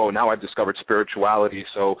say, oh, now I've discovered spirituality,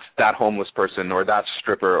 so that homeless person or that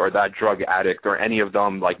stripper or that drug addict or any of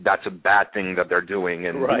them, like, that's a bad thing that they're doing.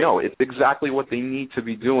 And, you know, it's exactly what they need to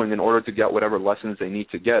be doing in order to get whatever lessons they need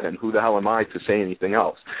to get, and who the hell am I to say anything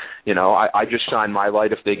else? You know, I just shine my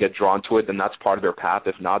light. If they get drawn to it, then that's part of their path.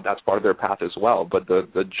 If not, that's part of their path as well. But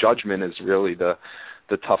the judgment is really the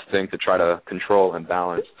tough thing to try to control and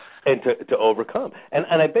balance. And to overcome. And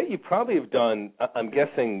I bet you probably have done, I'm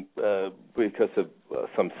guessing because of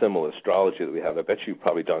some similar astrology that we have, I bet you've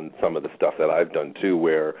probably done some of the stuff that I've done too,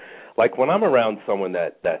 where, like, when I'm around someone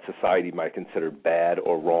that society might consider bad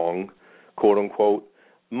or wrong, quote unquote,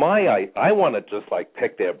 I want to just, like,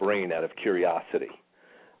 pick their brain out of curiosity.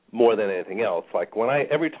 more than anything else. Like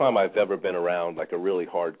every time I've ever been around like a really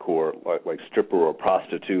hardcore like stripper or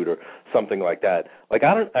prostitute or something like that, like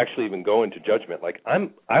I don't actually even go into judgment. Like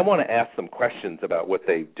I want to ask them questions about what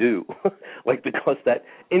they do, like because that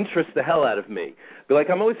interests the hell out of me. But like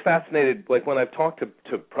I'm always fascinated. Like when I've talked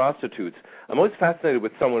to prostitutes, I'm always fascinated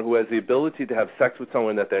with someone who has the ability to have sex with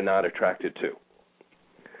someone that they're not attracted to.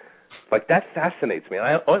 Like, that fascinates me. And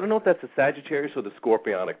I don't know if that's the Sagittarius or the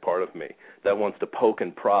Scorpionic part of me that wants to poke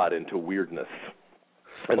and prod into weirdness.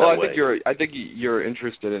 Well, I think you're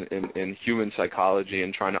interested in human psychology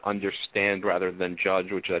and trying to understand rather than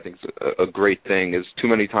judge, which I think is a great thing. Is too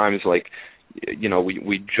many times, like, you know,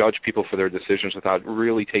 we judge people for their decisions without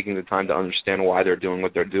really taking the time to understand why they're doing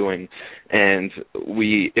what they're doing. And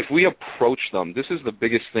if we approach them, this is the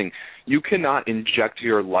biggest thing. You cannot inject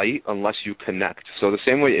your light unless you connect. So the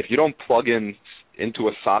same way, if you don't plug into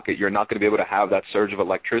a socket, you're not going to be able to have that surge of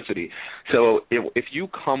electricity. So if you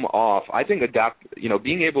come off, I think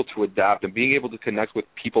being able to adapt and being able to connect with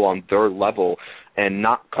people on their level and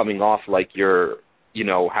not coming off like you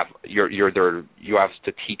have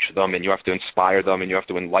to teach them and you have to inspire them and you have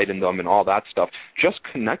to enlighten them and all that stuff. Just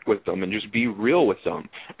connect with them and just be real with them.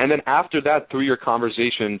 And then after that, through your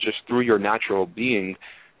conversation, just through your natural being,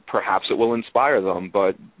 perhaps it will inspire them.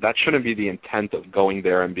 But that shouldn't be the intent of going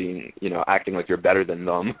there and being, acting like you're better than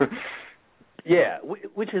them. Yeah,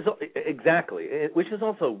 which is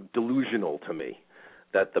also delusional to me.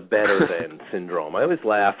 That the better than syndrome. I always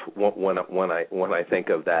laugh when I think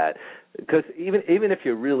of that, because even if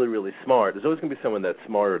you're really, really smart, there's always going to be someone that's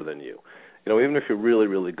smarter than you. Even if you're really,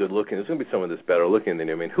 really good looking, there's going to be someone that's better looking than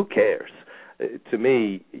you. I mean, who cares? To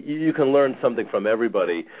me, you can learn something from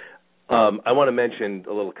everybody. I want to mention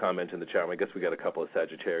a little comment in the chat room. I guess we got a couple of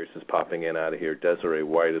Sagittarius popping in out of here. Desiree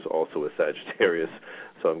White is also a Sagittarius,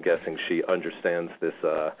 so I'm guessing she understands this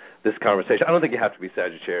conversation. I don't think you have to be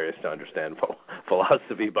Sagittarius to understand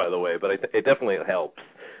philosophy, by the way, but it definitely helps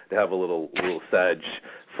to have a little Sag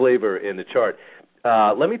flavor in the chart.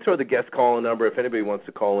 Let me throw the guest call-in number. If anybody wants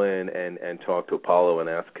to call in and talk to Apollo and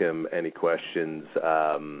ask him any questions,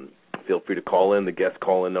 feel free to call in. The guest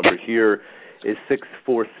call-in number here is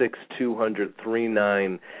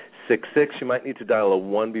 646-200-3966. You might need to dial a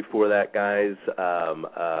 1 before that, guys.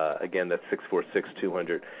 Again, that's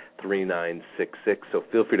 646-200-3966. So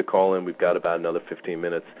feel free to call in. We've got about another 15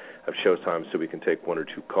 minutes of show time, so we can take one or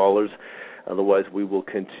two callers. Otherwise, we will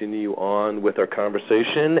continue on with our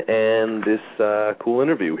conversation and this cool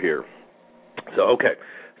interview here. So, okay.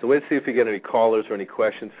 So let's see if we get any callers or any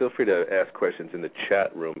questions. Feel free to ask questions in the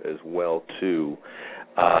chat room as well, too.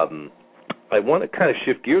 I want to kind of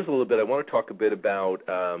shift gears a little bit. I want to talk a bit about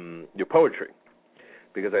your poetry,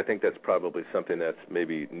 because I think that's probably something that's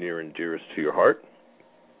maybe near and dearest to your heart.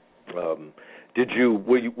 Were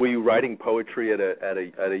you writing poetry at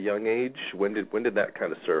a young age? When did that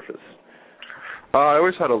kind of surface? I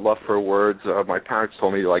always had a love for words. My parents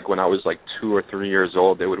told me, like, when I was, 2 or 3 years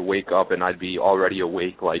old, they would wake up and I'd be already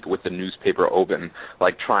awake, with the newspaper open,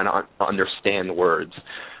 trying to understand words.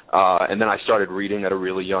 And then I started reading at a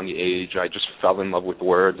really young age. I just fell in love with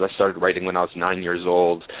words. I started writing when I was 9 years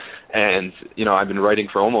old. And, I've been writing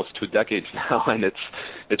for almost 2 decades now, and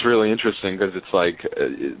it's really interesting because it's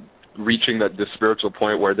reaching this spiritual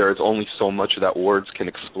point where there is only so much that words can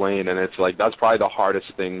explain, and it's that's probably the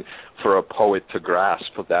hardest thing for a poet to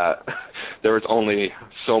grasp, that there is only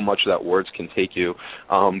so much that words can take you.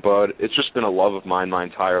 But it's just been a love of mine my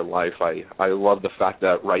entire life. I love the fact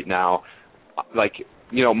that right now,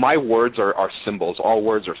 my words are symbols. All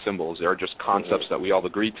words are symbols. They're just concepts that we all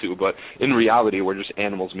agree to. But in reality, we're just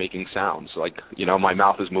animals making sounds. My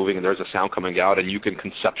mouth is moving and there's a sound coming out, and you can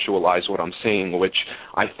conceptualize what I'm saying, which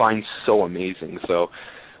I find so amazing. So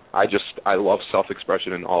I love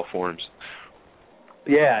self-expression in all forms.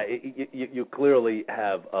 Yeah, you clearly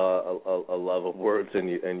have a love of words, and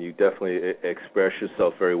you definitely express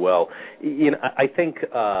yourself very well. I think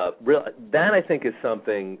that is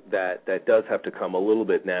something that does have to come a little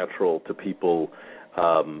bit natural to people.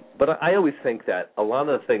 But I always think that a lot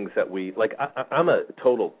of the things that I'm a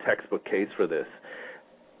total textbook case for this.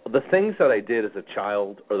 The things that I did as a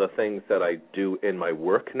child are the things that I do in my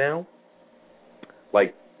work now.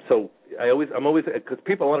 So I'm always, because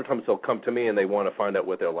people a lot of times they'll come to me and they want to find out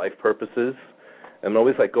what their life purpose is, and I'm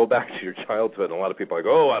always go back to your childhood. And a lot of people are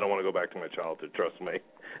I don't want to go back to my childhood. Trust me.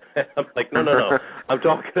 I'm no. I'm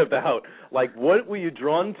talking about what were you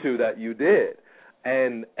drawn to that you did?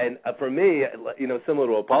 And for me, similar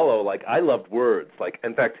to Apollo, like I loved words. Like,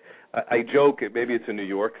 in fact, I joke, maybe it's a New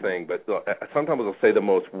York thing, but sometimes I'll say the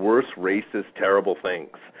most worst, racist, terrible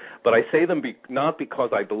things. But I say them not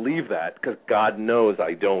because I believe that, because God knows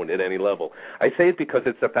I don't at any level. I say it because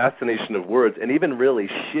it's a fascination of words, and even really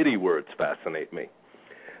shitty words fascinate me.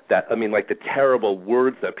 Like the terrible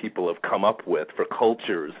words that people have come up with for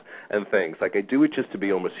cultures and things. Like, I do it just to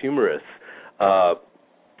be almost humorous.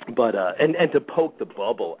 But to poke the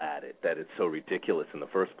bubble at it, that it's so ridiculous in the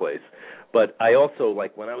first place. But I also,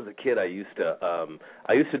 like, when I was a kid, I used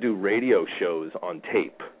to do radio shows on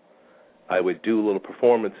tape. I would do little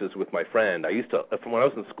performances with my friend. When I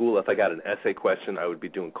was in school, if I got an essay question, I would be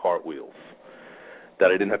doing cartwheels. That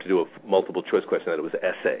I didn't have to do a multiple choice question, that it was an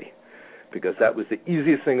essay, because that was the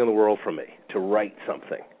easiest thing in the world for me, to write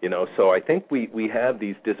something. So I think we have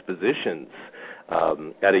these dispositions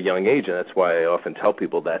at a young age, and that's why I often tell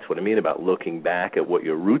people that's what I mean about looking back at what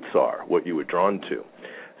your roots are, what you were drawn to.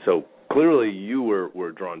 So clearly you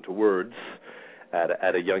were drawn to words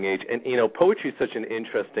at a young age. And, poetry is such an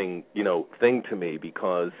interesting, thing to me,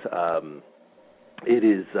 because it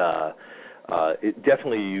is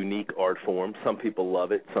definitely a unique art form. Some people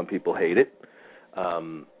love it, some people hate it. I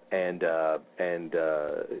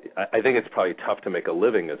think it's probably tough to make a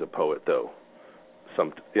living as a poet, though.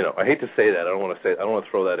 I hate to say that. I don't want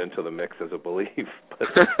to throw that into the mix as a belief,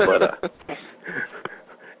 but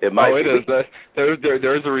it might. Oh, it is.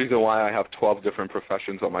 There's a reason why I have 12 different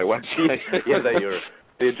professions on my website. Yeah, that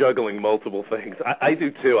you're juggling multiple things. I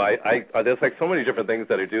do too. I there's like so many different things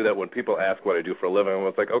that I do that when people ask what I do for a living,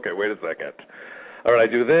 it's like, okay, wait a second. All right,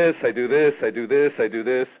 I do this, I do this, I do this, I do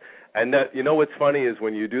this, and that, what's funny is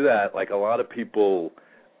when you do that, like a lot of people.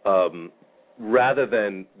 Rather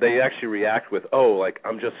than, they actually react with, oh, like,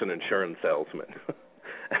 I'm just an insurance salesman.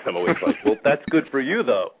 And I'm always like, well, that's good for you,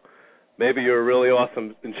 though. Maybe you're a really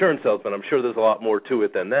awesome insurance salesman. I'm sure there's a lot more to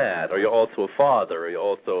it than that. Are you also a father? Are you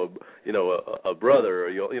also, a brother? Are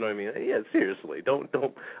you know what I mean? Yeah, seriously, don't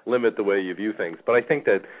limit the way you view things. But I think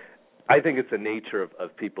it's the nature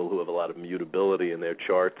of people who have a lot of mutability in their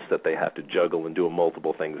charts, that they have to juggle and do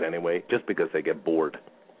multiple things anyway, just because they get bored.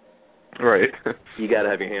 Right. You got to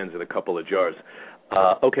have your hands in a couple of jars.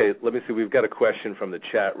 Okay, let me see. We've got a question from the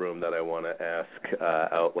chat room that I want to ask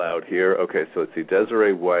out loud here. Okay, so let's see.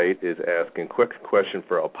 Desiree White is asking, quick question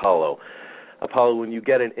for Apollo. Apollo, when you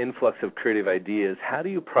get an influx of creative ideas, how do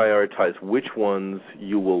you prioritize which ones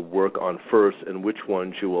you will work on first and which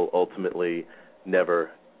ones you will ultimately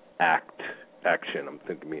never act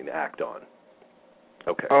on?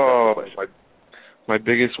 Okay. Oh, my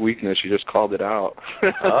biggest weakness, you just called it out.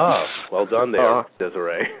 Oh, well done there,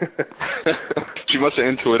 Desiree. She must have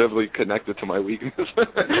intuitively connected to my weakness.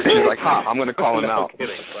 She's like, I'm going to call him out.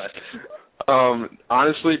 Kidding, but...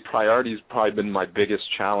 honestly, priority's probably been my biggest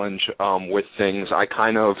challenge with things. I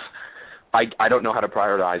don't know how to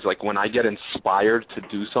prioritize. Like, when I get inspired to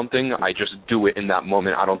do something, I just do it in that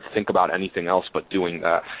moment. I don't think about anything else but doing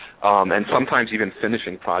that. And sometimes even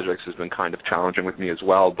finishing projects has been kind of challenging with me as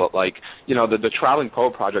well. But, like, the Traveling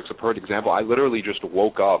Poet Project's a perfect example. I literally just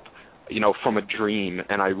woke up, from a dream,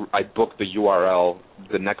 and I booked the URL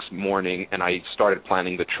the next morning, and I started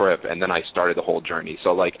planning the trip, and then I started the whole journey.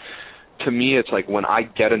 So, like, to me, it's like when I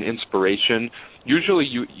get an inspiration, usually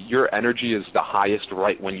your energy is the highest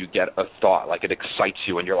right when you get a thought, like it excites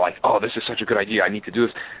you and you're like, oh, this is such a good idea, I need to do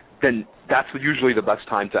this. Then that's usually the best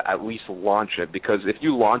time to at least launch it, because if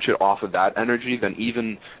you launch it off of that energy, then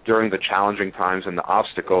even during the challenging times and the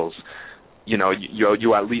obstacles,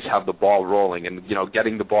 you at least have the ball rolling. And,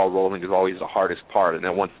 getting the ball rolling is always the hardest part. And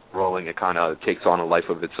then once it's rolling, it kind of takes on a life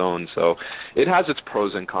of its own. So it has its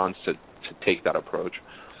pros and cons to take that approach.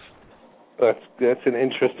 That's an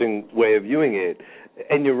interesting way of viewing it,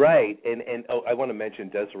 and you're right. And I want to mention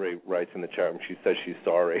Desiree writes in the chat room. She says she's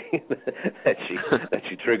sorry that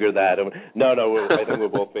she triggered that. No, I think we're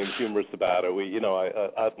both being humorous about it.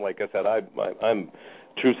 I like I said, I'm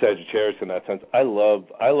true Sagittarius in that sense. I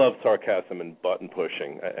love sarcasm and button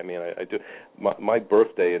pushing. I do. My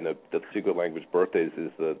birthday in the secret language birthdays is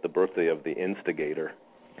the birthday of the instigator.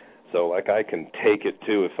 So like I can take it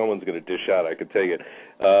too. If someone's going to dish out, I could take it.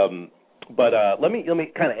 But let me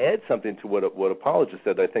kind of add something to what Apollo just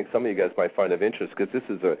said. I think some of you guys might find of interest, because this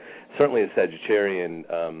is certainly a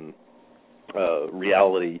Sagittarian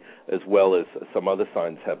reality, as well as some other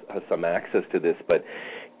signs have some access to this. But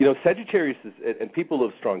Sagittarius is, and people who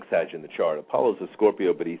have strong Sag in the chart. Apollo's a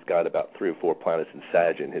Scorpio, but he's got about 3 or 4 planets in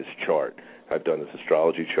Sag in his chart. I've done this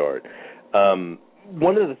astrology chart.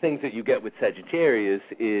 One of the things that you get with Sagittarius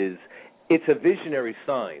is it's a visionary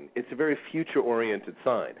sign. It's a very future-oriented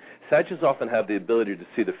sign. Sagittarius often have the ability to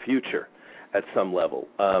see the future. at some level.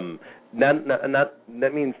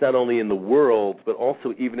 That means not only in the world, but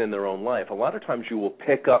also even in their own life. A lot of times you will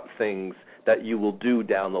pick up things that you will do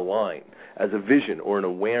down the line as a vision or an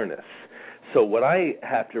awareness. So what I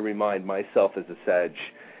have to remind myself as a Sag,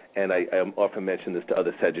 and I often mention this to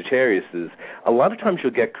other Sagittarius, is a lot of times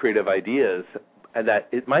you'll get creative ideas and that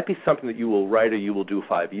it might be something that you will write or you will do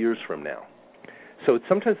 5 years from now. So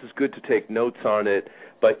sometimes it's good to take notes on it,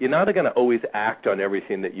 but you're not going to always act on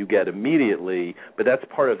everything that you get immediately, but that's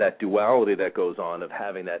part of that duality that goes on of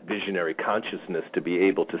having that visionary consciousness to be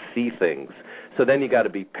able to see things. So then you got to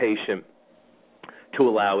be patient to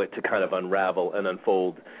allow it to kind of unravel and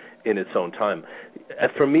unfold in its own time.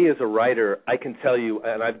 For me as a writer, I can tell you,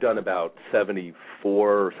 and I've done about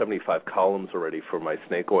 74 or 75 columns already for my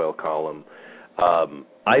snake oil column.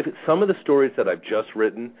 Some of the stories that I've just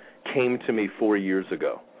written came to me 4 years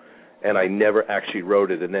ago, and I never actually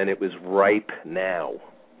wrote it, and then it was ripe now.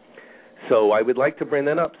 So I would like to bring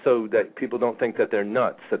that up so that people don't think that they're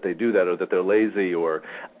nuts, that they do that, or that they're lazy. Or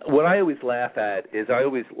what I always laugh at is I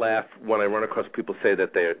always laugh when I run across people say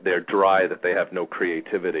that they're dry, that they have no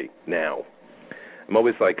creativity now. I'm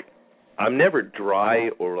always like, I'm never dry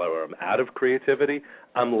or I'm out of creativity.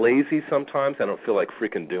 I'm lazy sometimes. I don't feel like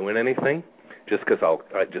freaking doing anything. Just because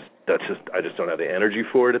I just don't have the energy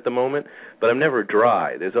for it at the moment. But I'm never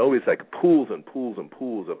dry. There's always like pools and pools and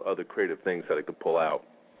pools of other creative things that I could pull out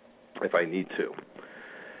if I need to.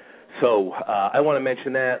 So I want to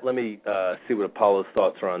mention that. Let me see what Apollo's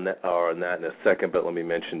thoughts are on that in a second, but let me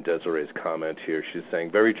mention Desiree's comment here. She's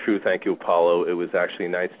saying, very true, thank you, Apollo. It was actually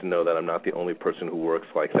nice to know that I'm not the only person who works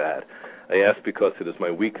like that. I asked because it is my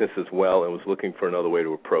weakness as well and was looking for another way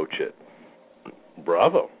to approach it.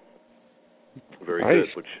 Bravo. Very nice.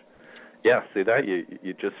 Good. Which, yeah, see that?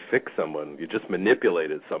 You just fixed someone. You just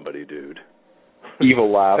manipulated somebody, dude.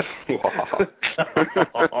 Evil laugh.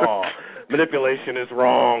 Manipulation is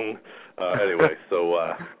wrong. Anyway,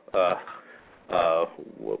 so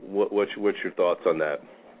what's your thoughts on that?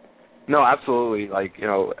 No, absolutely. Like, you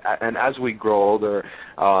know, and as we grow older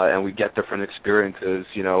and we get different experiences,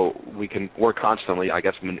 you know, we're constantly, I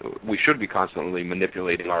guess, we should be constantly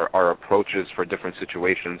manipulating our approaches for different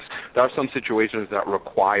situations. There are some situations that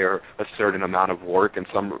require a certain amount of work, and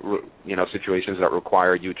some, you know, situations that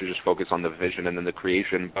require you to just focus on the vision and then the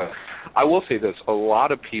creation. But I will say this: a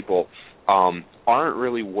lot of people aren't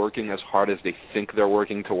really working as hard as they think they're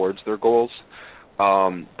working towards their goals,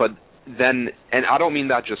 but then, and I don't mean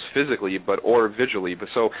that just physically, or visually, but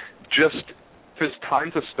so just if it's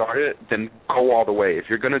time to start it, then go all the way. If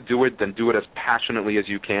you're going to do it, then do it as passionately as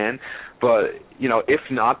you can. But, you know, if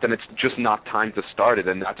not, then it's just not time to start it,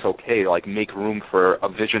 and that's okay. Like, make room for a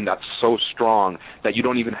vision that's so strong that you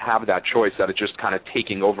don't even have that choice, that it's just kind of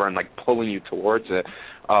taking over and, like, pulling you towards it.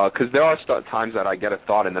 Because there are times that I get a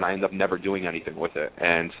thought and then I end up never doing anything with it.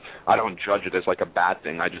 And I don't judge it as, like, a bad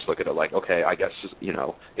thing. I just look at it like, okay, I guess, you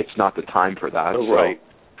know, it's not the time for that. Right.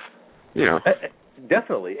 So, you know.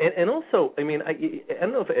 Definitely. And also, I mean, I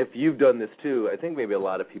don't know if you've done this too. I think maybe a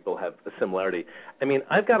lot of people have a similarity. I mean,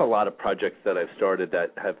 I've got a lot of projects that I've started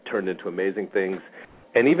that have turned into amazing things.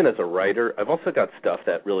 And even as a writer, I've also got stuff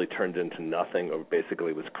that really turned into nothing or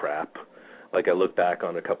basically was crap. Like, I look back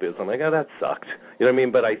on a couple of years, I'm like, oh, that sucked. You know what I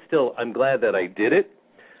mean? But I'm glad that I did it.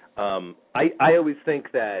 I always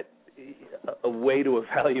think that a way to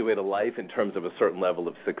evaluate a life in terms of a certain level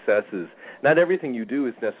of success is not everything you do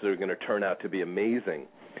is necessarily going to turn out to be amazing.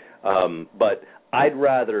 But I'd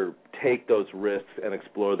rather take those risks and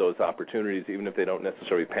explore those opportunities, even if they don't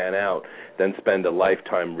necessarily pan out, than spend a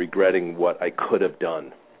lifetime regretting what I could have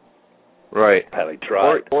done. Right. Had I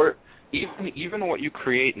tried. Or even what you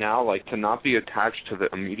create now, like, to not be attached to the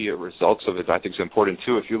immediate results of it, I think is important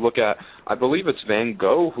too. If you look at, I believe it's Van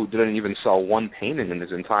Gogh, who didn't even sell one painting in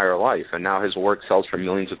his entire life, and now his work sells for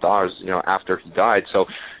millions of dollars, you know, after he died. So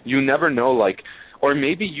you never know, like, or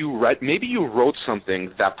maybe you wrote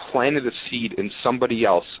something that planted a seed in somebody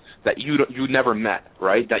else that you never met,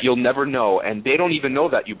 right? That you'll never know, and they don't even know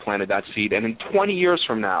that you planted that seed. And in 20 years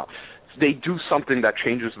from now, they do something that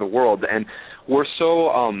changes the world. And we're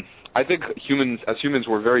so I think as humans,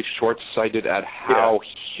 we're very short-sighted at how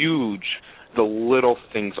huge the little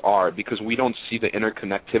things are, because we don't see the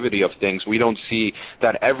interconnectivity of things. We don't see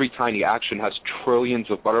that every tiny action has trillions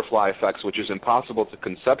of butterfly effects, which is impossible to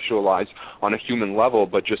conceptualize on a human level,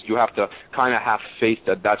 but just you have to kind of have faith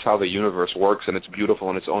that that's how the universe works, and it's beautiful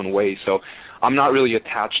in its own way. So I'm not really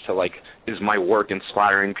attached to, like, is my work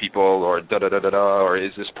inspiring people, or da-da-da-da-da, or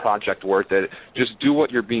is this project worth it? Just do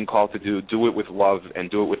what you're being called to do it with love,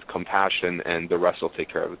 and do it with compassion, and the rest will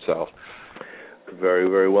take care of itself. Very,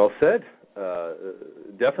 very well said.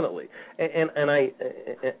 definitely. And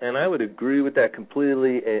I would agree with that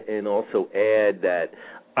completely, and also add that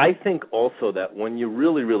I think also that when you're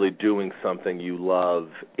really, really doing something you love,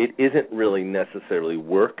 it isn't really necessarily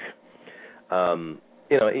work. I mean,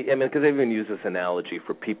 because I even use this analogy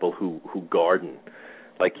for people who garden.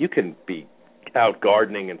 Like, you can be out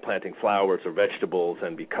gardening and planting flowers or vegetables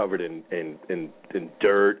and be covered in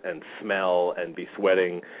dirt and smell and be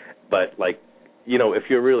sweating, but like, if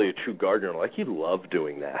you're really a true gardener, like, you love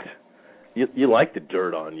doing that. You like the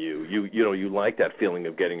dirt on you. You like that feeling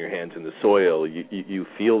of getting your hands in the soil. You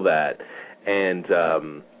feel that, and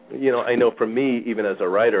I know for me, even as a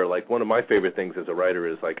writer, like, one of my favorite things as a writer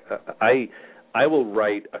is, like, I will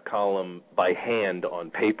write a column by hand on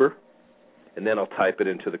paper, and then I'll type it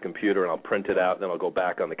into the computer, and I'll print it out, and then I'll go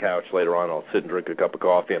back on the couch later on, I'll sit and drink a cup of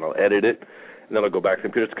coffee, and I'll edit it, and then I'll go back to the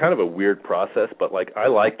computer. It's kind of a weird process, but, like, I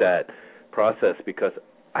like that process because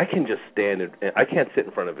I can just I can't sit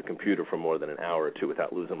in front of a computer for more than an hour or two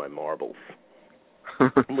without losing my marbles.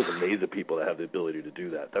 I'm always amazed at people that have the ability to do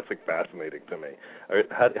that. That's, like, fascinating to me.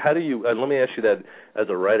 How do you, let me ask you that, as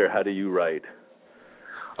a writer, how do you write?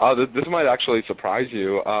 This might actually surprise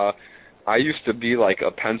you. I used to be like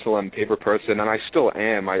a pencil and paper person, and I still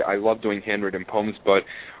am. I love doing handwritten poems, but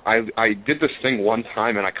I did this thing one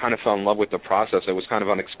time, and I kind of fell in love with the process. It was kind of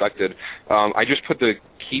unexpected. I just put the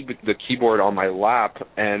keyboard on my lap,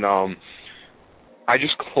 and I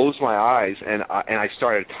just closed my eyes, and I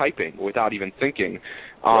started typing without even thinking.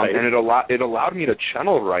 Right. And it allowed me to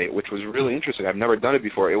channel write, which was really interesting. I've never done it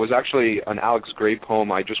before. It was actually an Alex Gray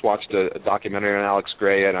poem. I just watched a documentary on Alex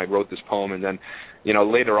Gray, and I wrote this poem, and then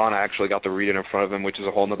later on I actually got to read it in front of him, which is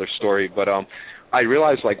a whole other story. But I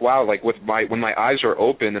realized, like, wow, like, when my eyes are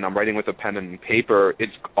open and I'm writing with a pen and paper,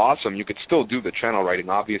 it's awesome. You could still do the channel writing,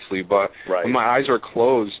 obviously, but right. When my eyes are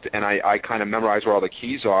closed and I kind of memorize where all the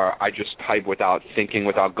keys are, I just type without thinking,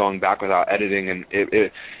 without going back, without editing, and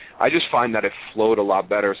I just find that it flowed a lot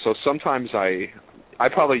better. So sometimes I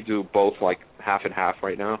probably do both, like, half and half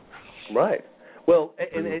right now. Right. Well,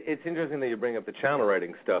 and it's interesting that you bring up the channel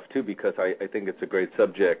writing stuff too, because I think it's a great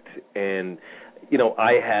subject. And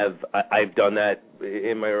I've done that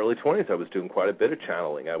in my early 20s. I was doing quite a bit of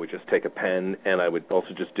channeling. I would just take a pen, and I would also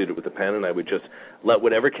just do it with a pen, and I would just let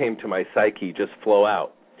whatever came to my psyche just flow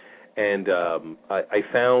out. And I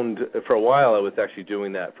found for a while I was actually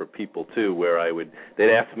doing that for people too, where they'd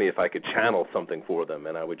ask me if I could channel something for them,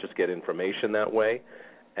 and I would just get information that way.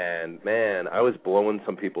 And, man, I was blowing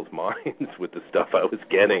some people's minds with the stuff I was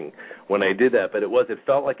getting when I did that. But it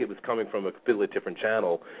felt like it was coming from a completely different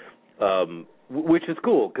channel, which is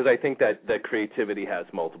cool, because I think that creativity has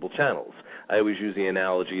multiple channels. I always use the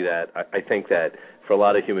analogy that I think that for a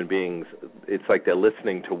lot of human beings, it's like they're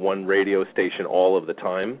listening to one radio station all of the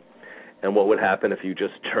time. And what would happen if you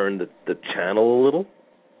just turned the channel a little?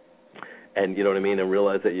 And you know what I mean, and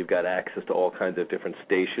realize that you've got access to all kinds of different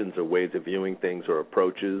stations or ways of viewing things or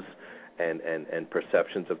approaches and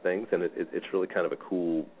perceptions of things, and it's really kind of a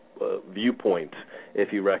cool viewpoint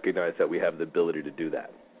if you recognize that we have the ability to do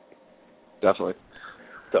that. Definitely.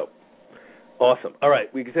 So, awesome. All right,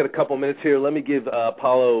 we just had a couple minutes here. Let me give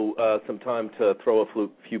Paulo some time to throw a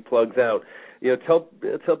few plugs out.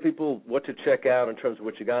 Tell people what to check out in terms of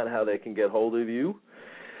what you got and how they can get hold of you.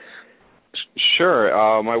 Sure.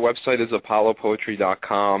 My website is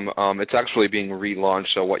apollopoetry.com. It's actually being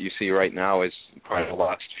relaunched, so what you see right now is probably the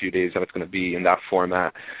last few days that it's going to be in that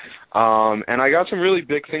format. And I got some really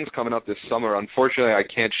big things coming up this summer. Unfortunately, I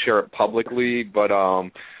can't share it publicly, but I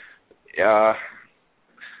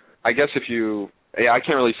guess I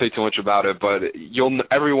can't really say too much about it, but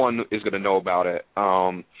everyone is going to know about it.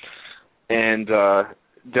 And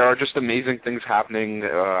there are just amazing things happening.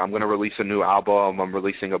 I'm going to release a new album. I'm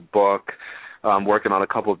releasing a book. I'm working on a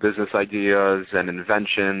couple of business ideas and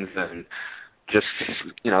inventions, and just,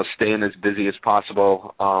 staying as busy as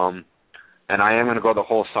possible. And I am going to go the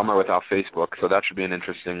whole summer without Facebook, so that should be an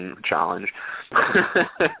interesting challenge.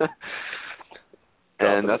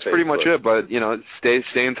 And that's pretty much it. But,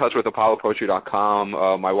 stay in touch with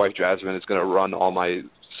apollopoetry.com. My wife, Jasmine, is going to run all my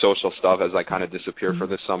social stuff as I kind of disappear for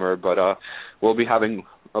this summer. But we'll be having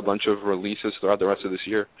a bunch of releases throughout the rest of this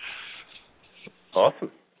year.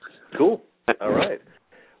 Awesome. Cool. All right.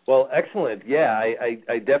 Well, excellent. Yeah,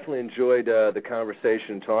 I definitely enjoyed the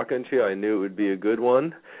conversation talking to you. I knew it would be a good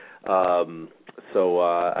one. So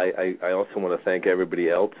I also want to thank everybody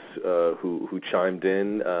else who chimed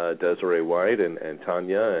in, Desiree White and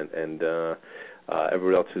Tanya and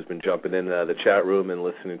everybody else who's been jumping in the chat room and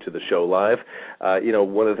listening to the show live.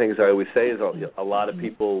 One of the things I always say is a lot of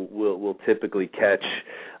people will typically catch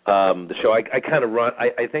The show, I kind of run.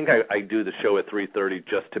 I think I do the show at 3:30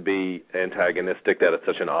 just to be antagonistic. That it's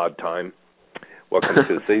such an odd time. Welcome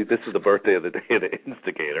to see. This is the birthday of the day of the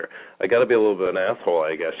instigator. I got to be a little bit of an asshole,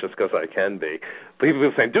 I guess, just because I can be. People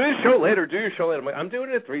are saying, "Do your show later. Do your show later." I'm like, I'm doing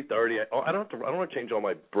it at 3:30. I don't want to change all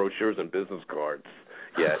my brochures and business cards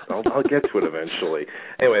yet. I'll get to it eventually.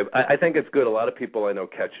 Anyway, I think it's good. A lot of people I know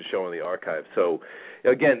catch the show in the archive. So,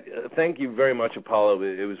 again, thank you very much, Apollo.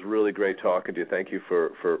 It was really great talking to you. Thank you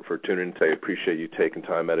for tuning in today. I appreciate you taking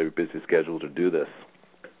time out of your busy schedule to do this.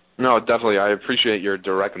 No, definitely. I appreciate your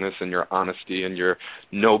directness and your honesty and your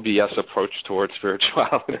no BS approach towards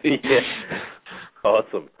spirituality. Yeah.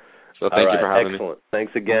 Awesome. So thank you for having me. Excellent.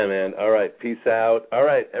 Thanks again, man. All right, peace out. All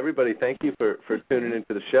right, everybody, thank you for tuning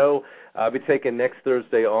into the show. I'll be taking next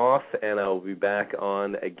Thursday off, and I'll be back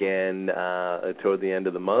on again toward the end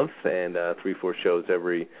of the month, and 3-4 shows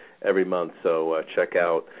every month. So check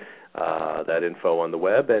out that info on the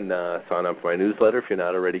web and sign up for my newsletter if you're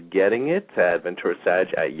not already getting it at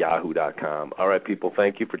venturasag@yahoo.com. All right, people,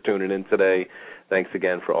 thank you for tuning in today. Thanks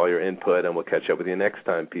again for all your input, and we'll catch up with you next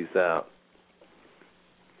time. Peace out.